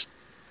 AJ, is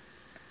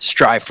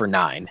strive for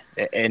 9.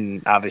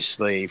 And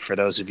obviously, for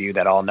those of you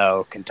that all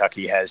know,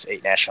 Kentucky has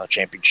 8 national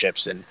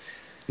championships, and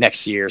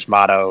next year's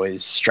motto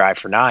is strive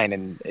for 9.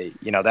 And,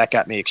 that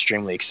got me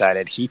extremely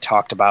excited. He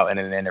talked about in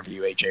an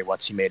interview, AJ,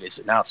 once he made his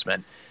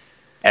announcement,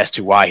 as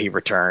to why he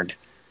returned,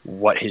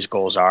 what his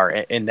goals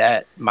are. And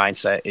that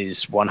mindset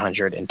is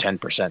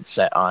 110%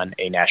 set on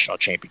a national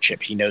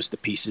championship. He knows the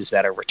pieces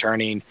that are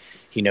returning.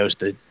 He knows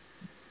the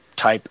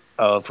type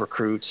of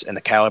recruits and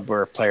the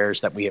caliber of players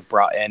that we have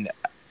brought in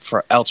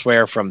for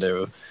elsewhere, from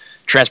the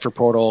transfer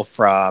portal,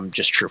 from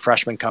just true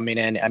freshmen coming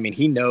in. I mean,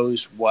 he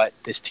knows what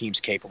this team's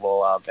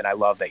capable of, and I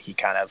love that he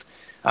kind of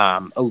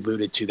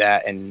alluded to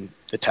that and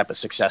the type of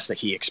success that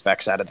he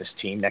expects out of this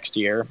team next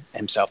year,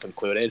 himself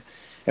included.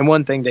 And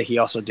one thing that he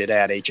also did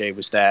add, AJ,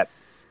 was that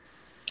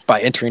by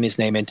entering his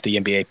name into the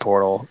NBA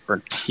portal, or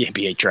the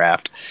NBA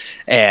draft,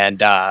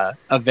 and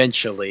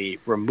eventually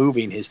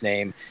removing his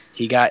name,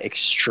 he got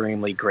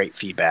extremely great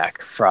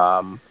feedback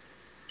from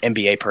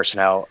NBA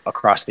personnel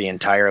across the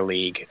entire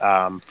league,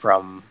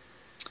 from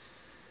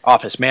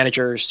office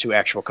managers to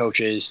actual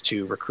coaches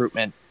to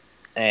recruitment.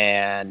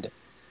 And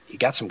he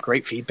got some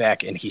great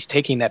feedback, and he's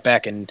taking that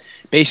back. And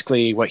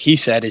basically what he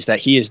said is that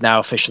he is now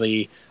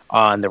officially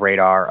on the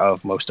radar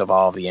of most of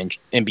all of the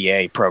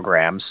NBA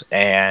programs,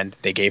 and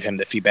they gave him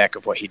the feedback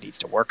of what he needs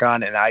to work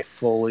on. And I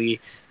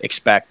fully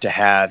expect to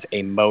have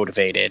a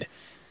motivated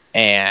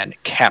and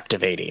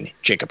captivating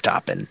Jacob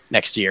Toppin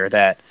next year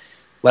that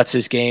lets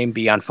his game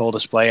be on full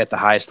display at the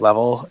highest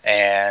level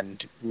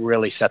and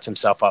really sets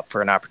himself up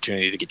for an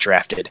opportunity to get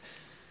drafted,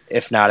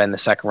 if not in the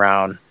second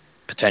round,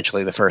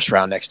 potentially the first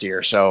round next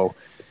year. So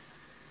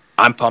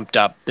I'm pumped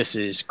up. This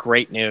is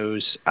great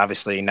news.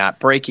 Obviously not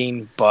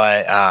breaking,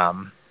 but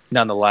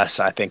nonetheless,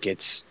 I think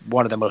it's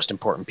one of the most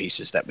important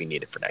pieces that we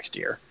needed for next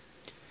year.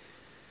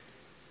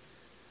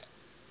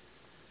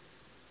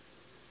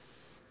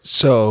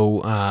 So,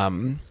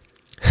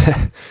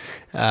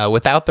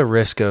 without the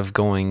risk of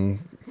going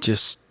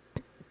just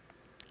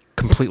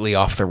completely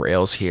off the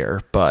rails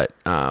here, but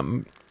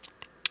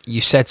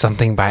you said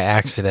something by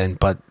accident,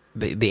 but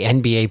the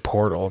NBA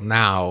portal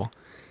now,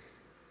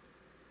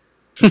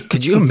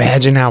 could you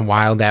imagine how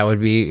wild that would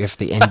be if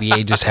the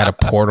NBA just had a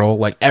portal?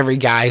 Like every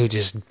guy who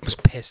just was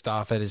pissed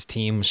off at his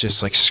team was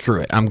just like, screw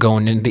it, I'm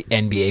going into the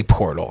NBA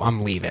portal,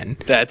 I'm leaving.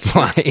 That's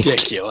like,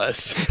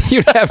 ridiculous.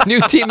 You'd have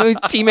new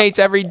teammates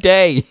every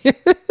day.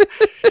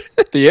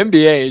 The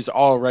NBA is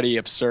already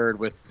absurd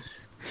with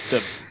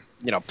the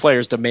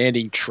players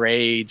demanding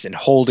trades and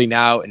holding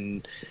out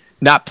and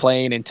not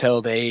playing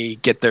until they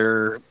get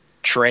their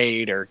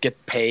trade or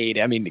get paid.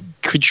 I mean,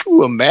 could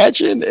you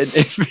imagine an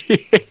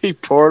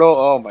NBA portal?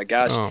 Oh my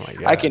gosh.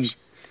 I can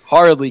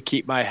hardly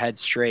keep my head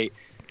straight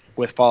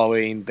with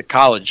following the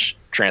college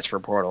transfer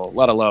portal,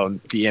 let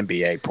alone the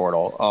NBA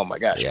portal. Oh my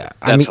gosh. Yeah.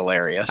 That's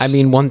hilarious. I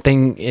mean, one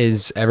thing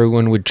is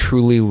everyone would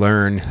truly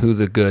learn who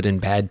the good and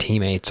bad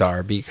teammates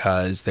are,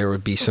 because there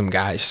would be some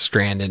guys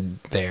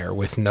stranded there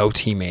with no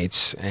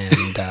teammates,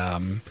 and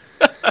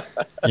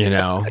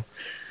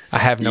I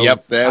have no.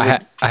 Yep,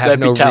 that'd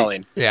be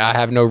telling. I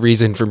have no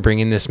reason for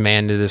bringing this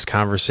man to this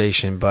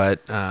conversation, but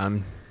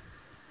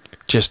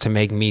just to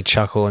make me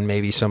chuckle and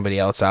maybe somebody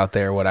else out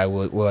there, what I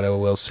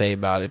will say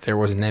about it, if there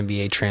was an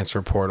NBA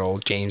transfer portal,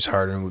 James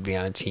Harden would be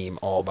on a team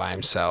all by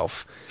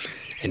himself,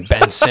 and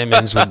Ben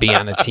Simmons would be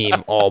on a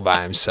team all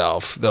by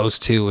himself. Those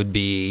two would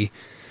be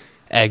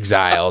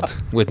exiled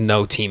with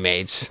no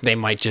teammates. They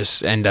might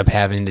just end up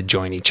having to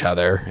join each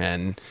other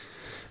and.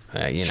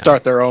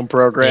 Start their own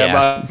program.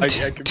 Yeah.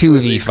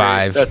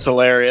 2v5. Agree. That's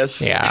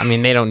hilarious. Yeah, I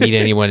mean, they don't need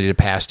anybody to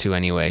pass to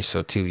anyway,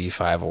 so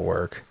 2v5 will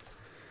work.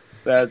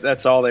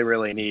 That's all they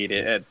really need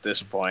at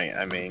this point.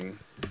 I mean,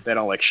 they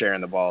don't like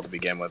sharing the ball to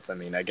begin with. I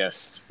mean, I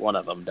guess one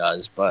of them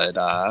does, but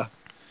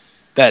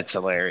that's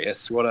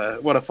hilarious. What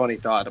a funny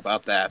thought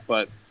about that.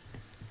 But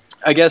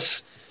I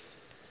guess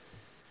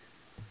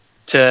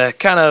to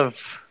kind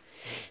of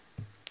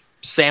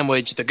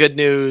sandwich the good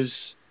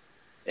news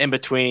in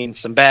between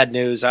some bad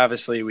news,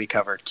 obviously we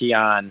covered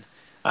Keon.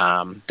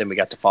 Then we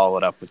got to follow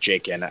it up with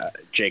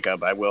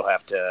Jacob. I will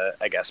have to,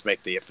 I guess,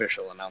 make the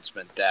official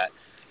announcement that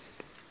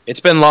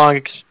it's been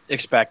long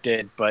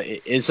expected, but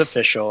it is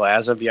official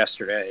as of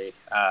yesterday.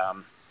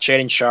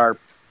 Shaedon Sharpe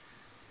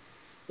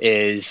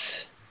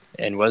is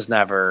and was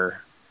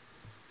never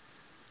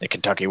a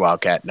Kentucky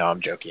Wildcat. No, I'm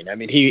joking. I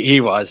mean,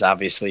 he was,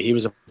 obviously. He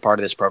was a part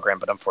of this program,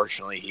 but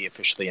unfortunately he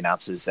officially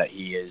announces that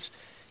he is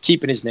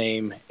keeping his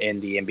name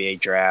in the NBA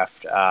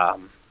draft.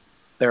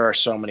 There are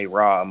so many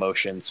raw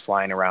emotions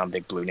flying around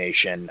Big Blue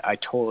Nation. I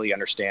totally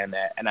understand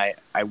that. And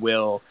I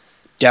will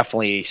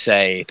definitely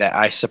say that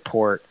I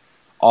support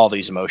all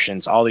these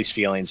emotions, all these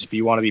feelings. If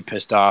you want to be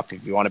pissed off,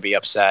 if you want to be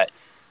upset,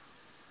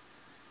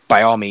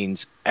 by all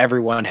means,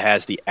 everyone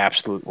has the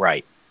absolute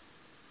right.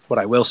 What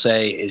I will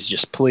say is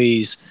just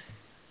please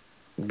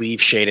leave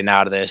Shaedon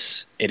out of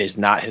this. It is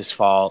not his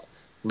fault.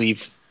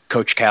 Leave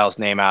Coach Cal's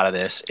name out of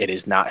this. It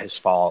is not his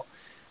fault.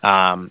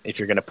 If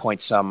you're going to point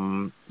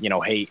some,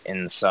 hate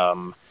and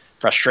some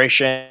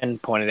frustration,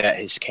 point it at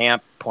his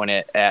camp, point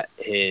it at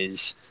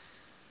his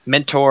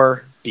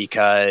mentor,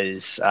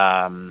 because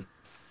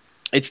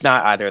it's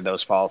not either of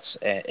those faults.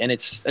 And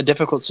it's a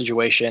difficult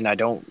situation. I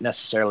don't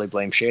necessarily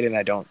blame Shaedon.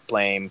 I don't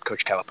blame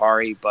Coach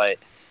Calipari, but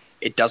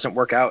it doesn't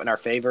work out in our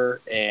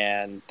favor,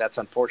 and that's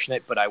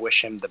unfortunate, but I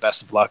wish him the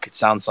best of luck. It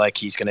sounds like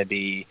he's going to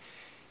be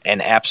an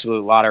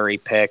absolute lottery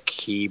pick.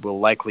 He will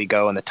likely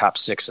go in the top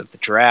 6 of the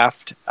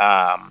draft.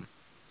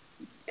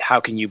 How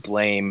can you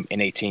blame an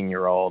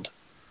 18-year-old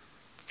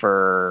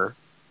for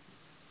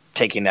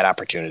taking that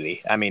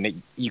opportunity? I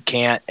mean, you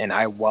can't, and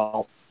I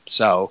won't.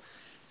 So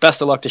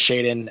best of luck to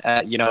Shaedon.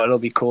 It'll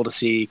be cool to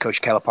see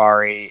Coach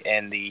Calipari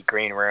in the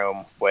green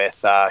room with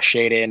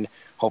Shaedon,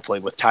 hopefully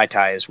with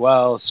Ty as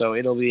well. So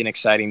it'll be an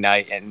exciting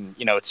night, and,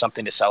 it's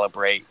something to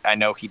celebrate. I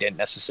know he didn't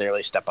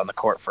necessarily step on the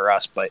court for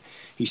us, but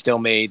he still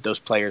made those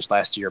players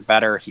last year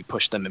better. He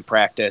pushed them in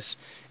practice,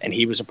 and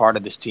he was a part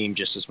of this team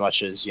just as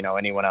much as,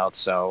 anyone else.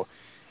 So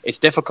it's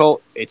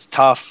difficult. It's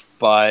tough,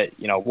 but,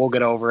 we'll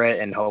get over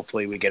it, and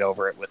hopefully we get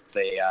over it with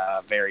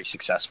a very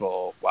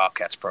successful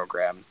Wildcats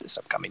program this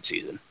upcoming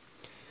season.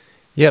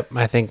 Yep,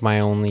 I think my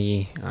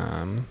only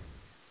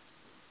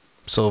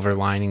silver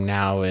lining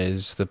now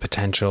is the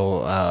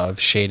potential of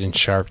Shaedon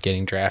Sharpe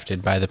getting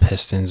drafted by the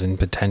Pistons and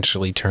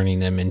potentially turning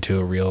them into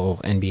a real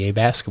NBA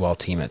basketball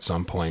team at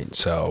some point.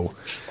 So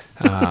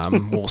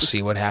we'll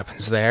see what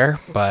happens there,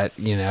 but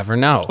you never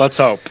know. Let's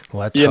hope.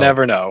 Let's you hope.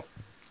 Never know.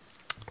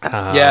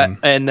 Yeah,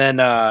 and then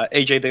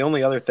AJ, the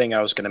only other thing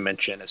I was going to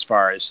mention as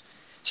far as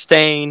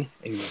staying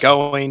and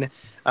going,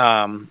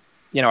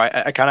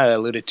 I kind of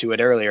alluded to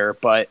it earlier,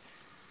 but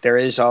there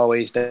is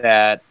always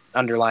that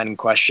underlying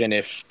question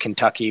if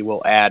Kentucky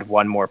will add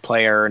one more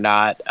player or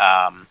not.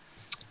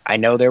 I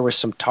know there was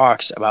some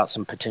talks about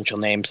some potential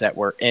names that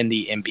were in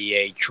the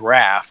NBA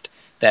draft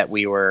that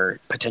we were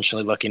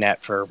potentially looking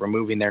at for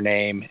removing their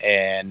name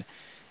and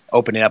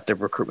opening up the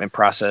recruitment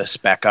process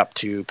back up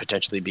to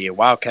potentially be a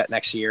Wildcat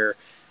next year.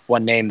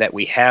 One name that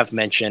we have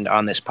mentioned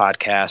on this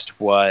podcast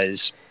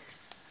was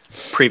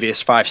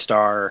previous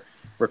 5-star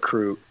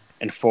recruit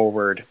and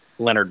forward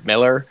Leonard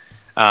Miller.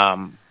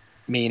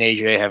 Me and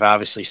AJ have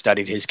obviously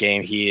studied his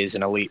game. He is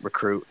an elite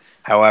recruit.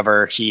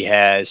 However, he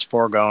has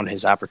foregone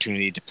his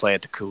opportunity to play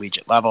at the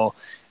collegiate level,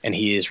 and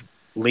he is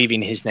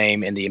leaving his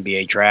name in the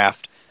NBA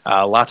draft.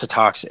 Lots of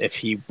talks if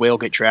he will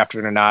get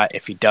drafted or not.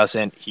 If he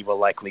doesn't, he will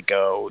likely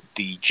go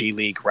the G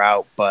League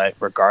route, but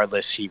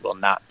regardless, he will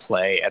not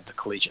play at the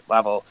collegiate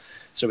level.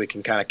 So we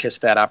can kind of kiss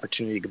that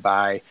opportunity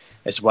goodbye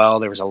as well.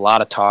 There was a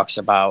lot of talks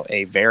about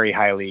a very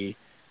highly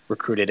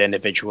recruited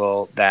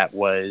individual that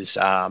was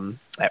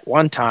at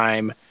one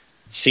time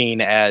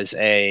seen as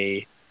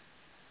a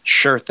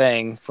sure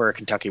thing for a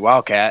Kentucky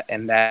Wildcat,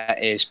 and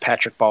that is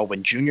Patrick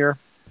Baldwin Jr.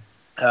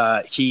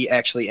 He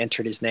actually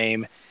entered his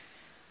name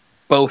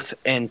both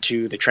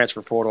into the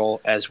transfer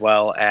portal as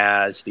well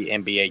as the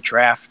NBA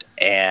draft,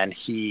 and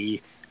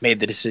he made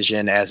the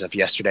decision as of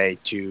yesterday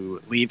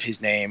to leave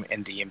his name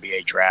in the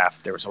NBA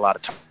draft. There was a lot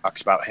of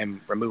talks about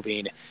him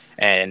removing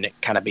and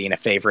kind of being a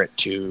favorite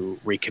to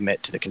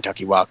recommit to the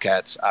Kentucky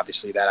Wildcats.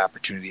 Obviously, that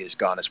opportunity is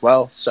gone as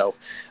well. So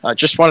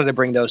just wanted to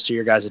bring those to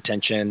your guys'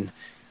 attention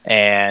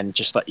and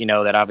just let you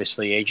know that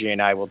obviously AJ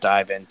and I will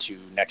dive into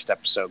next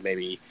episode,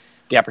 maybe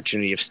the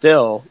opportunity of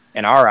still,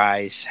 in our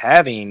eyes,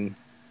 having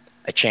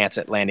a chance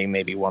at landing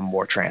maybe one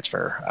more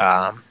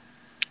transfer.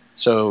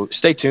 So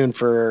stay tuned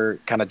for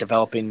kind of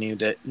developing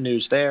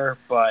news there.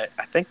 But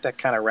I think that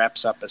kind of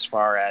wraps up as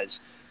far as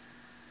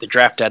the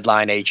draft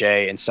deadline,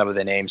 AJ, and some of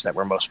the names that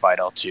were most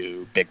vital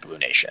to Big Blue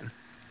Nation.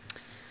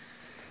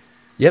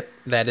 Yep,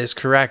 that is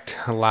correct.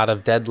 A lot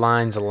of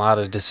deadlines, a lot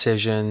of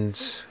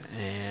decisions,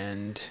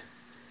 and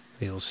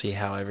we will see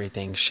how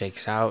everything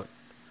shakes out.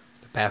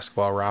 The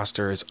basketball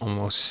roster is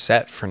almost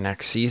set for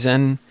next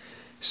season,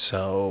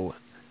 so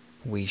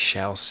we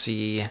shall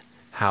see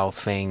how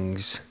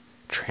things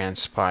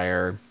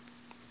transpire.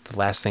 The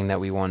last thing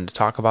that we wanted to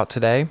talk about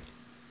today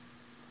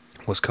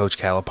was Coach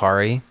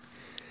Calipari,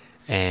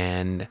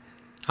 and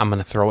I'm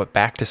going to throw it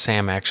back to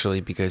Sam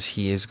actually because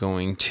he is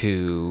going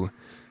to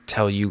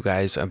tell you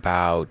guys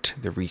about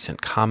the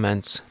recent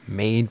comments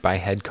made by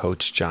head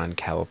coach John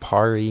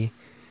Calipari,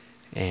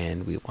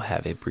 and we will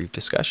have a brief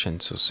discussion.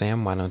 So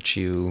Sam, why don't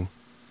you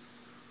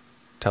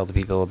tell the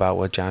people about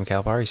what John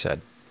Calipari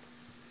said?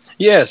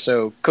 Yeah,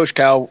 so Coach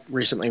Cal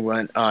recently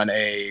went on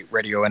a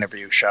radio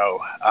interview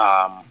show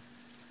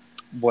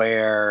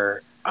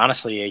where,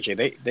 honestly,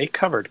 AJ, they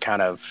covered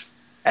kind of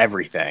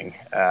everything.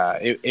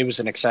 It was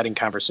an exciting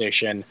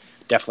conversation.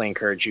 Definitely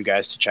encourage you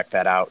guys to check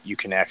that out. You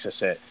can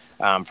access it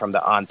from the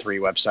On3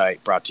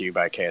 website, brought to you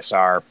by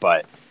KSR.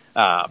 But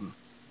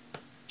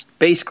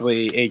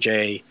basically,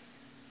 AJ,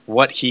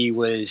 what he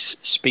was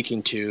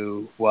speaking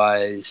to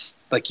was,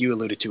 like you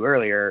alluded to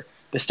earlier,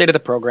 the state of the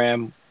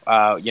program,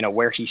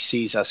 where he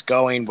sees us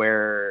going,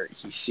 where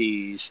he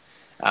sees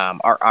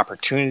our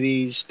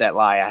opportunities that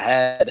lie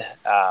ahead,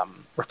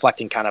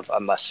 reflecting kind of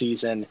on last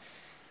season.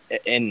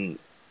 And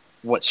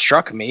what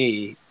struck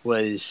me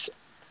was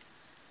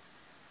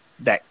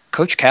that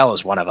Coach Cal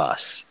is one of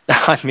us.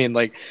 I mean,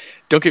 like,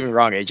 don't get me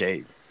wrong,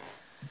 AJ.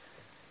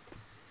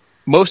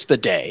 Most of the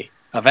day,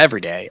 of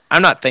every day,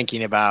 I'm not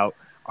thinking about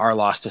our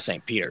loss to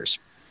St. Peter's.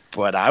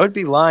 But I would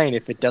be lying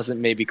if it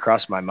doesn't maybe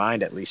cross my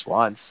mind at least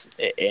once,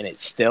 and it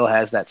still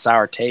has that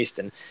sour taste.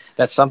 And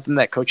that's something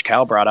that Coach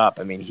Cal brought up.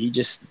 I mean, he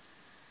just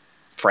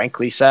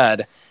frankly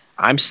said,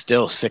 I'm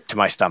still sick to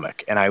my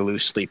stomach, and I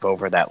lose sleep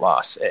over that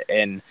loss.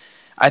 And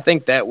I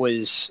think that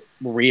was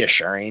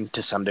reassuring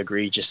to some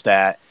degree, just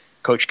that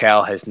Coach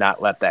Cal has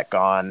not let that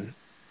gone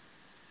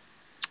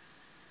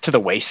to the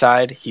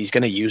wayside. He's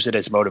going to use it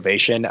as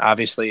motivation.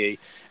 Obviously,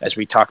 as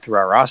we talk through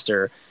our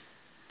roster,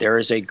 there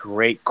is a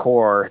great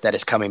core that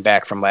is coming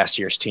back from last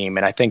year's team,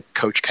 and I think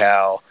Coach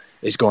Cal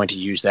is going to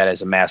use that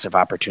as a massive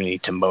opportunity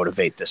to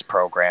motivate this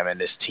program and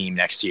this team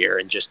next year,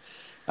 and just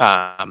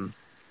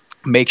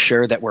make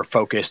sure that we're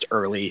focused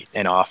early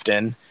and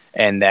often,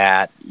 and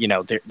that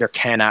there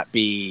cannot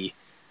be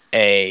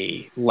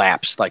a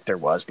lapse like there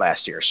was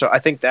last year. So I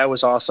think that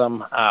was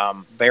awesome,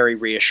 very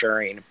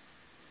reassuring.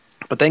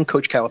 But then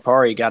Coach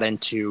Calipari got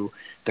into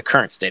the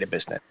current state of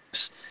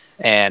business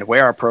and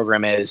where our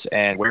program is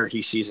and where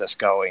he sees us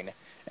going.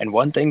 And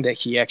one thing that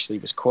he actually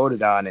was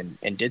quoted on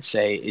and did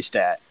say is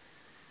that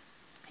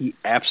he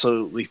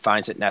absolutely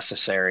finds it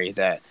necessary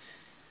that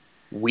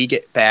we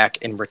get back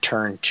and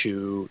return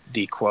to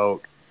the,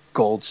 quote,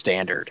 gold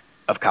standard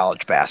of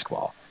college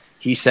basketball.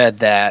 He said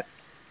that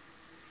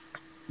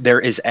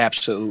there is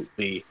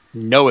absolutely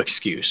no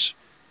excuse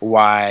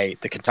why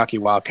the Kentucky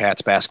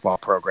Wildcats basketball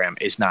program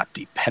is not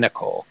the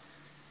pinnacle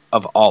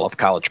of all of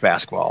college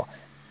basketball.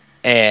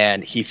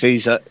 And he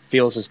feels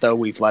as though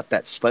we've let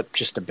that slip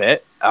just a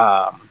bit.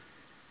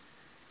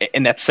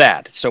 And that's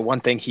sad. So one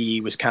thing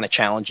he was kind of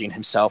challenging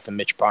himself and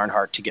Mitch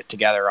Barnhart to get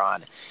together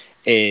on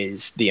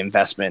is the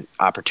investment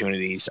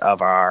opportunities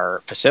of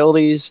our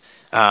facilities.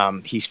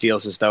 He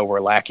feels as though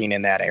we're lacking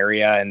in that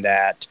area, and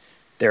that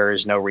there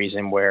is no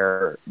reason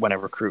where when a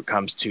recruit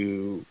comes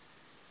to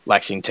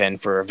Lexington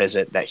for a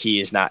visit that he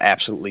is not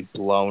absolutely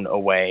blown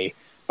away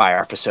by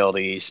our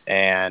facilities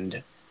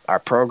and our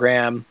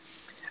program.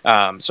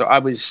 So I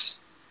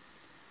was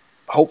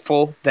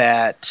hopeful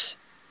that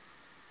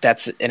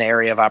that's an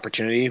area of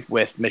opportunity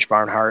with Mitch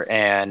Barnhart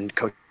and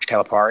Coach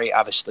Calipari.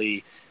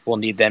 Obviously, we'll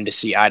need them to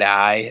see eye to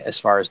eye as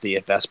far as the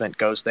investment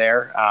goes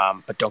there.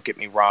 But don't get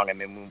me wrong. I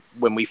mean,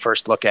 when we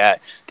first look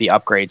at the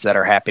upgrades that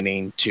are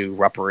happening to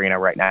Rupp Arena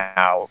right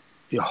now,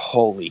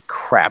 holy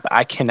crap,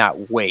 I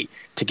cannot wait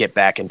to get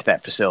back into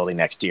that facility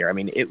next year. I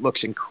mean, it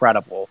looks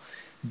incredible.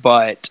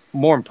 But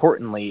more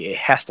importantly, it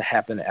has to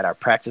happen at our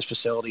practice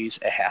facilities.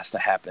 It has to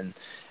happen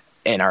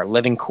in our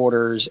living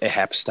quarters. It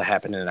has to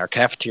happen in our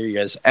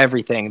cafeterias.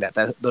 Everything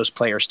that those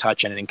players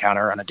touch and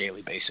encounter on a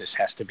daily basis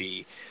has to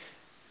be,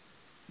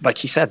 like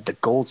he said, the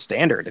gold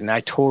standard. And I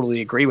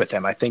totally agree with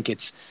him. I think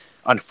it's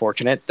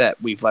unfortunate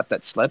that we've let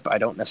that slip. I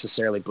don't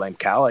necessarily blame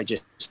Cal. I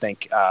just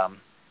think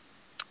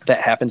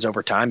that happens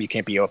over time. You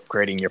can't be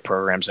upgrading your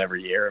programs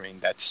every year. I mean,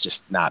 that's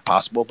just not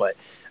possible. But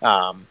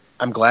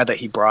I'm glad that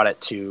he brought it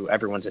to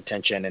everyone's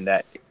attention and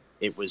that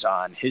it was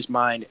on his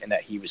mind and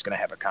that he was going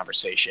to have a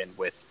conversation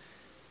with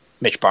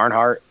Mitch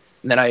Barnhart.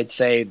 And then I'd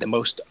say the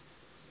most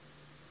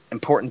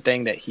important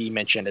thing that he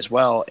mentioned as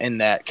well in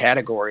that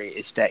category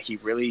is that he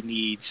really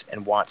needs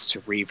and wants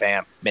to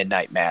revamp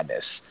Midnight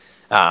Madness.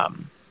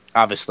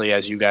 Obviously,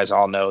 as you guys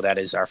all know, that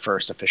is our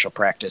first official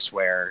practice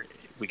where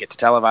we get to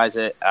televise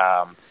it.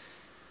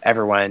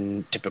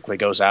 Everyone typically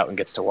goes out and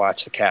gets to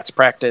watch the Cats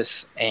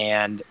practice.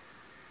 And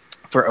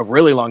for a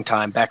really long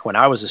time, back when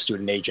I was a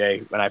student,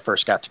 AJ, when I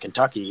first got to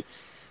Kentucky,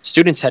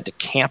 students had to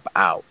camp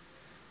out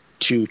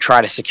to try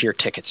to secure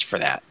tickets for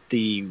that.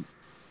 The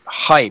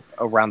hype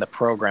around the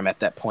program at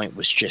that point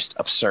was just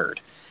absurd.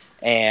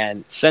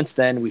 And since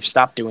then, we've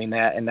stopped doing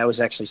that. And that was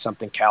actually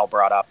something Cal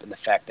brought up in the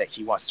fact that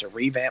he wants to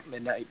revamp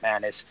Midnight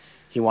Madness.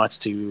 He wants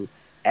to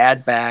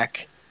add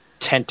back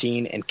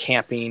tenting and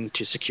camping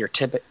to secure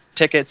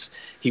tickets.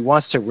 He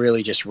wants to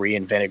really just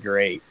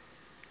reinvigorate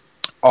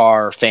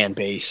our fan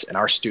base and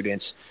our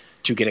students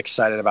to get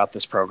excited about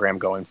this program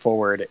going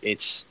forward.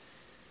 It's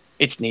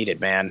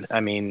needed, man. I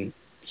mean,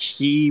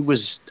 he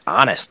was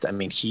honest. I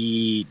mean,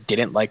 he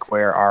didn't like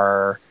where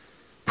our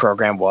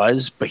program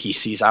was, but he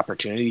sees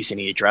opportunities and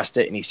he addressed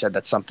it. And he said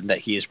that's something that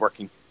he is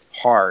working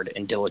hard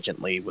and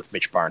diligently with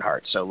Mitch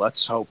Barnhart. So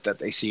let's hope that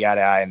they see eye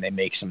to eye and they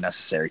make some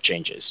necessary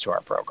changes to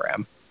our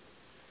program.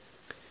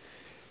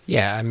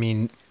 Yeah, I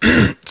mean,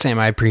 Sam,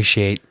 I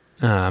appreciate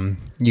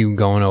you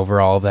going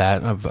over all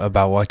that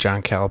about what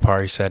John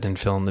Calipari said and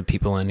filling the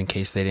people in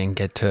case they didn't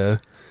get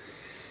to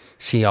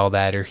see all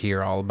that or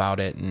hear all about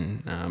it.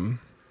 And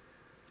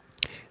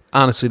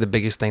honestly, the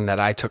biggest thing that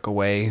I took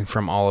away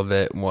from all of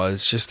it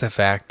was just the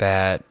fact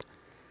that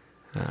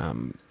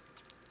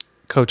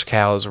Coach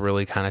Cal is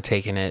really kind of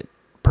taking it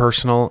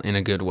personal in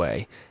a good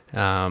way.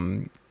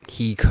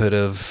 He could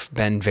have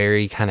been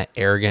very kind of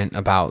arrogant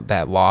about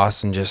that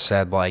loss and just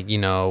said, like,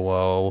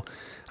 well,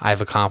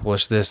 I've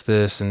accomplished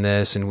this, and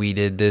this, and we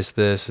did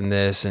this, and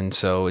this, and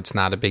so it's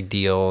not a big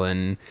deal.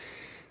 And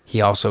he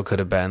also could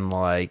have been,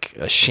 like,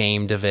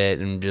 ashamed of it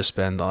and just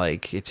been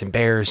like, it's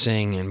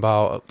embarrassing and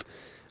blah.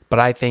 But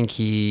I think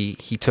he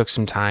took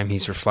some time,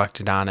 he's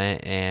reflected on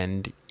it,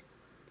 and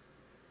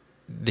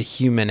the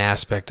human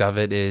aspect of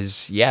it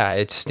is, yeah,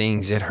 it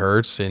stings, it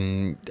hurts,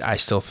 and I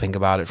still think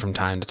about it from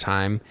time to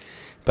time.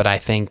 But I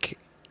think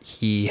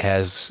he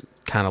has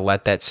kind of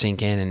let that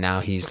sink in, and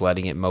now he's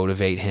letting it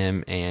motivate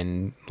him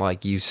and,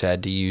 like you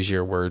said, to use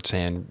your words,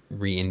 and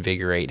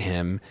reinvigorate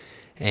him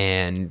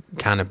and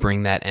kind of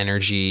bring that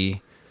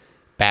energy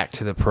back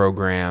to the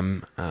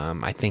program.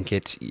 I think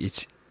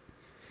it's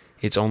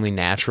only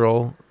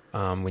natural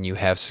when you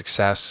have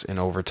success and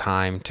over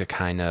time to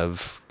kind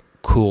of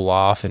cool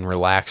off and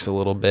relax a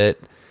little bit.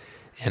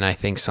 And I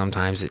think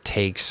sometimes it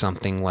takes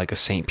something like a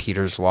St.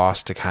 Peter's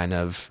loss to kind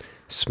of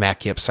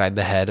smack you upside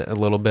the head a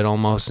little bit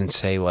almost and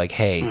say, like,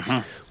 hey,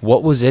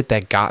 what was it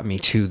that got me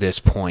to this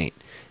point?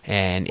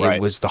 And Right.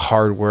 It was the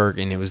hard work,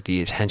 and it was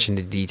the attention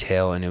to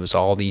detail, and it was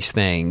all these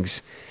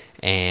things.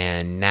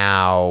 And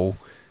now,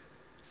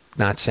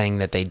 not saying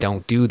that they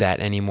don't do that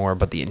anymore,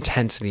 but the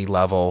intensity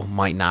level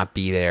might not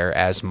be there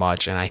as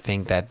much. And I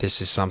think that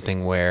this is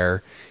something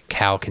where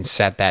Cal can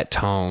set that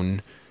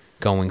tone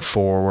going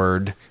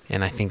forward.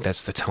 And I think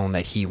that's the tone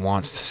that he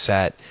wants to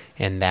set,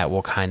 and that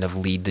will kind of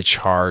lead the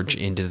charge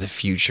into the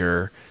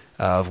future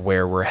of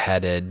where we're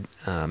headed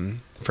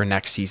for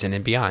next season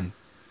and beyond.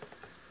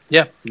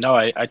 Yeah, no,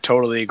 I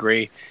totally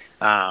agree.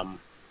 I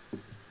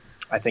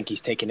think he's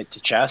taken it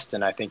to chest,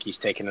 and I think he's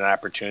taken an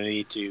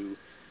opportunity to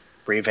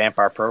revamp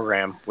our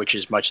program, which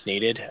is much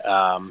needed.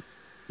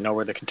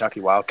 We're the Kentucky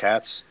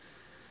Wildcats,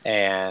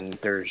 and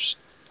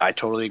I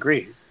totally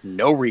agree,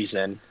 no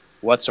reason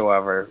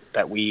whatsoever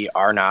that we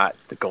are not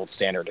the gold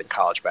standard in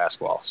college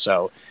basketball.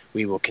 So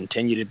we will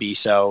continue to be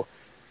so,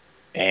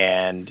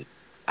 and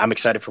I'm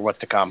excited for what's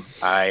to come.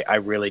 I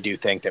really do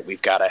think that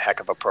we've got a heck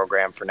of a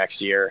program for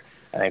next year.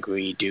 I think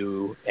we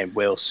do and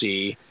will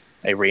see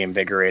a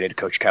reinvigorated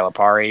Coach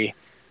Calipari.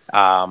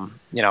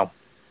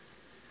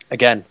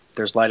 Again,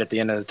 there's light at the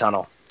end of the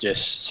tunnel.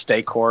 Just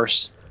stay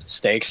course,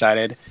 stay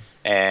excited,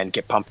 and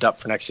get pumped up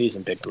for next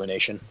season, Big Blue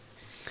Nation.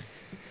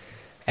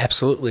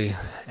 Absolutely.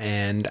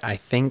 And I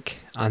think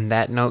on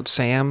that note,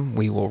 Sam,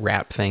 we will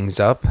wrap things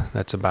up.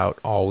 That's about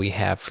all we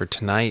have for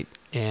tonight.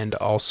 And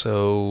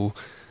also,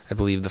 I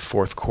believe the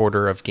fourth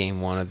quarter of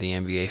Game 1 of the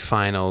NBA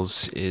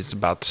Finals is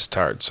about to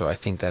start. So I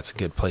think that's a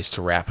good place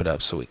to wrap it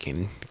up so we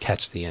can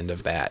catch the end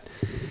of that.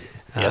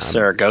 Yes,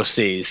 sir. Go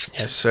Seas.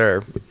 Yes,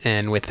 sir.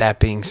 And with that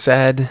being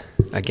said,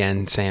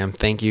 again, Sam,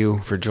 thank you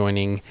for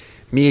joining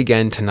me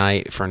again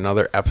tonight for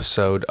another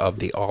episode of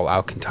the All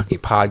Out Kentucky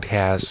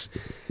podcast.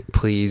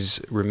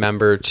 Please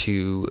remember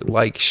to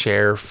like,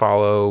 share,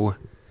 follow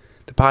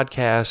the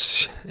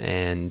podcast,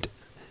 and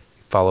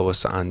follow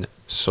us on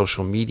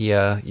social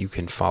media. You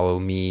can follow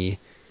me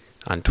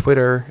on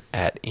Twitter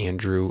at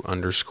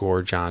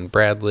Andrew_John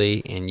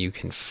Bradley, and you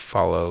can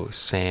follow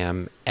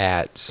Sam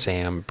at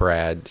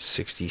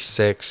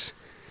SamBrad66.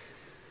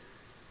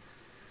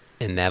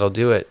 And that'll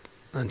do it.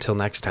 Until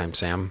next time,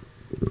 Sam.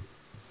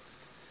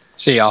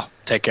 See y'all.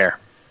 Take care.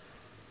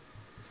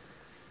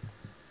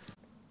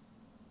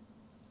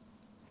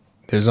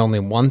 There's only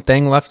one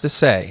thing left to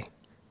say.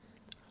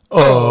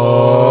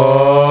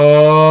 Oh,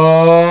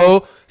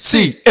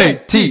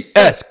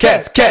 C-A-T-S,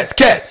 cats, cats,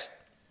 cats.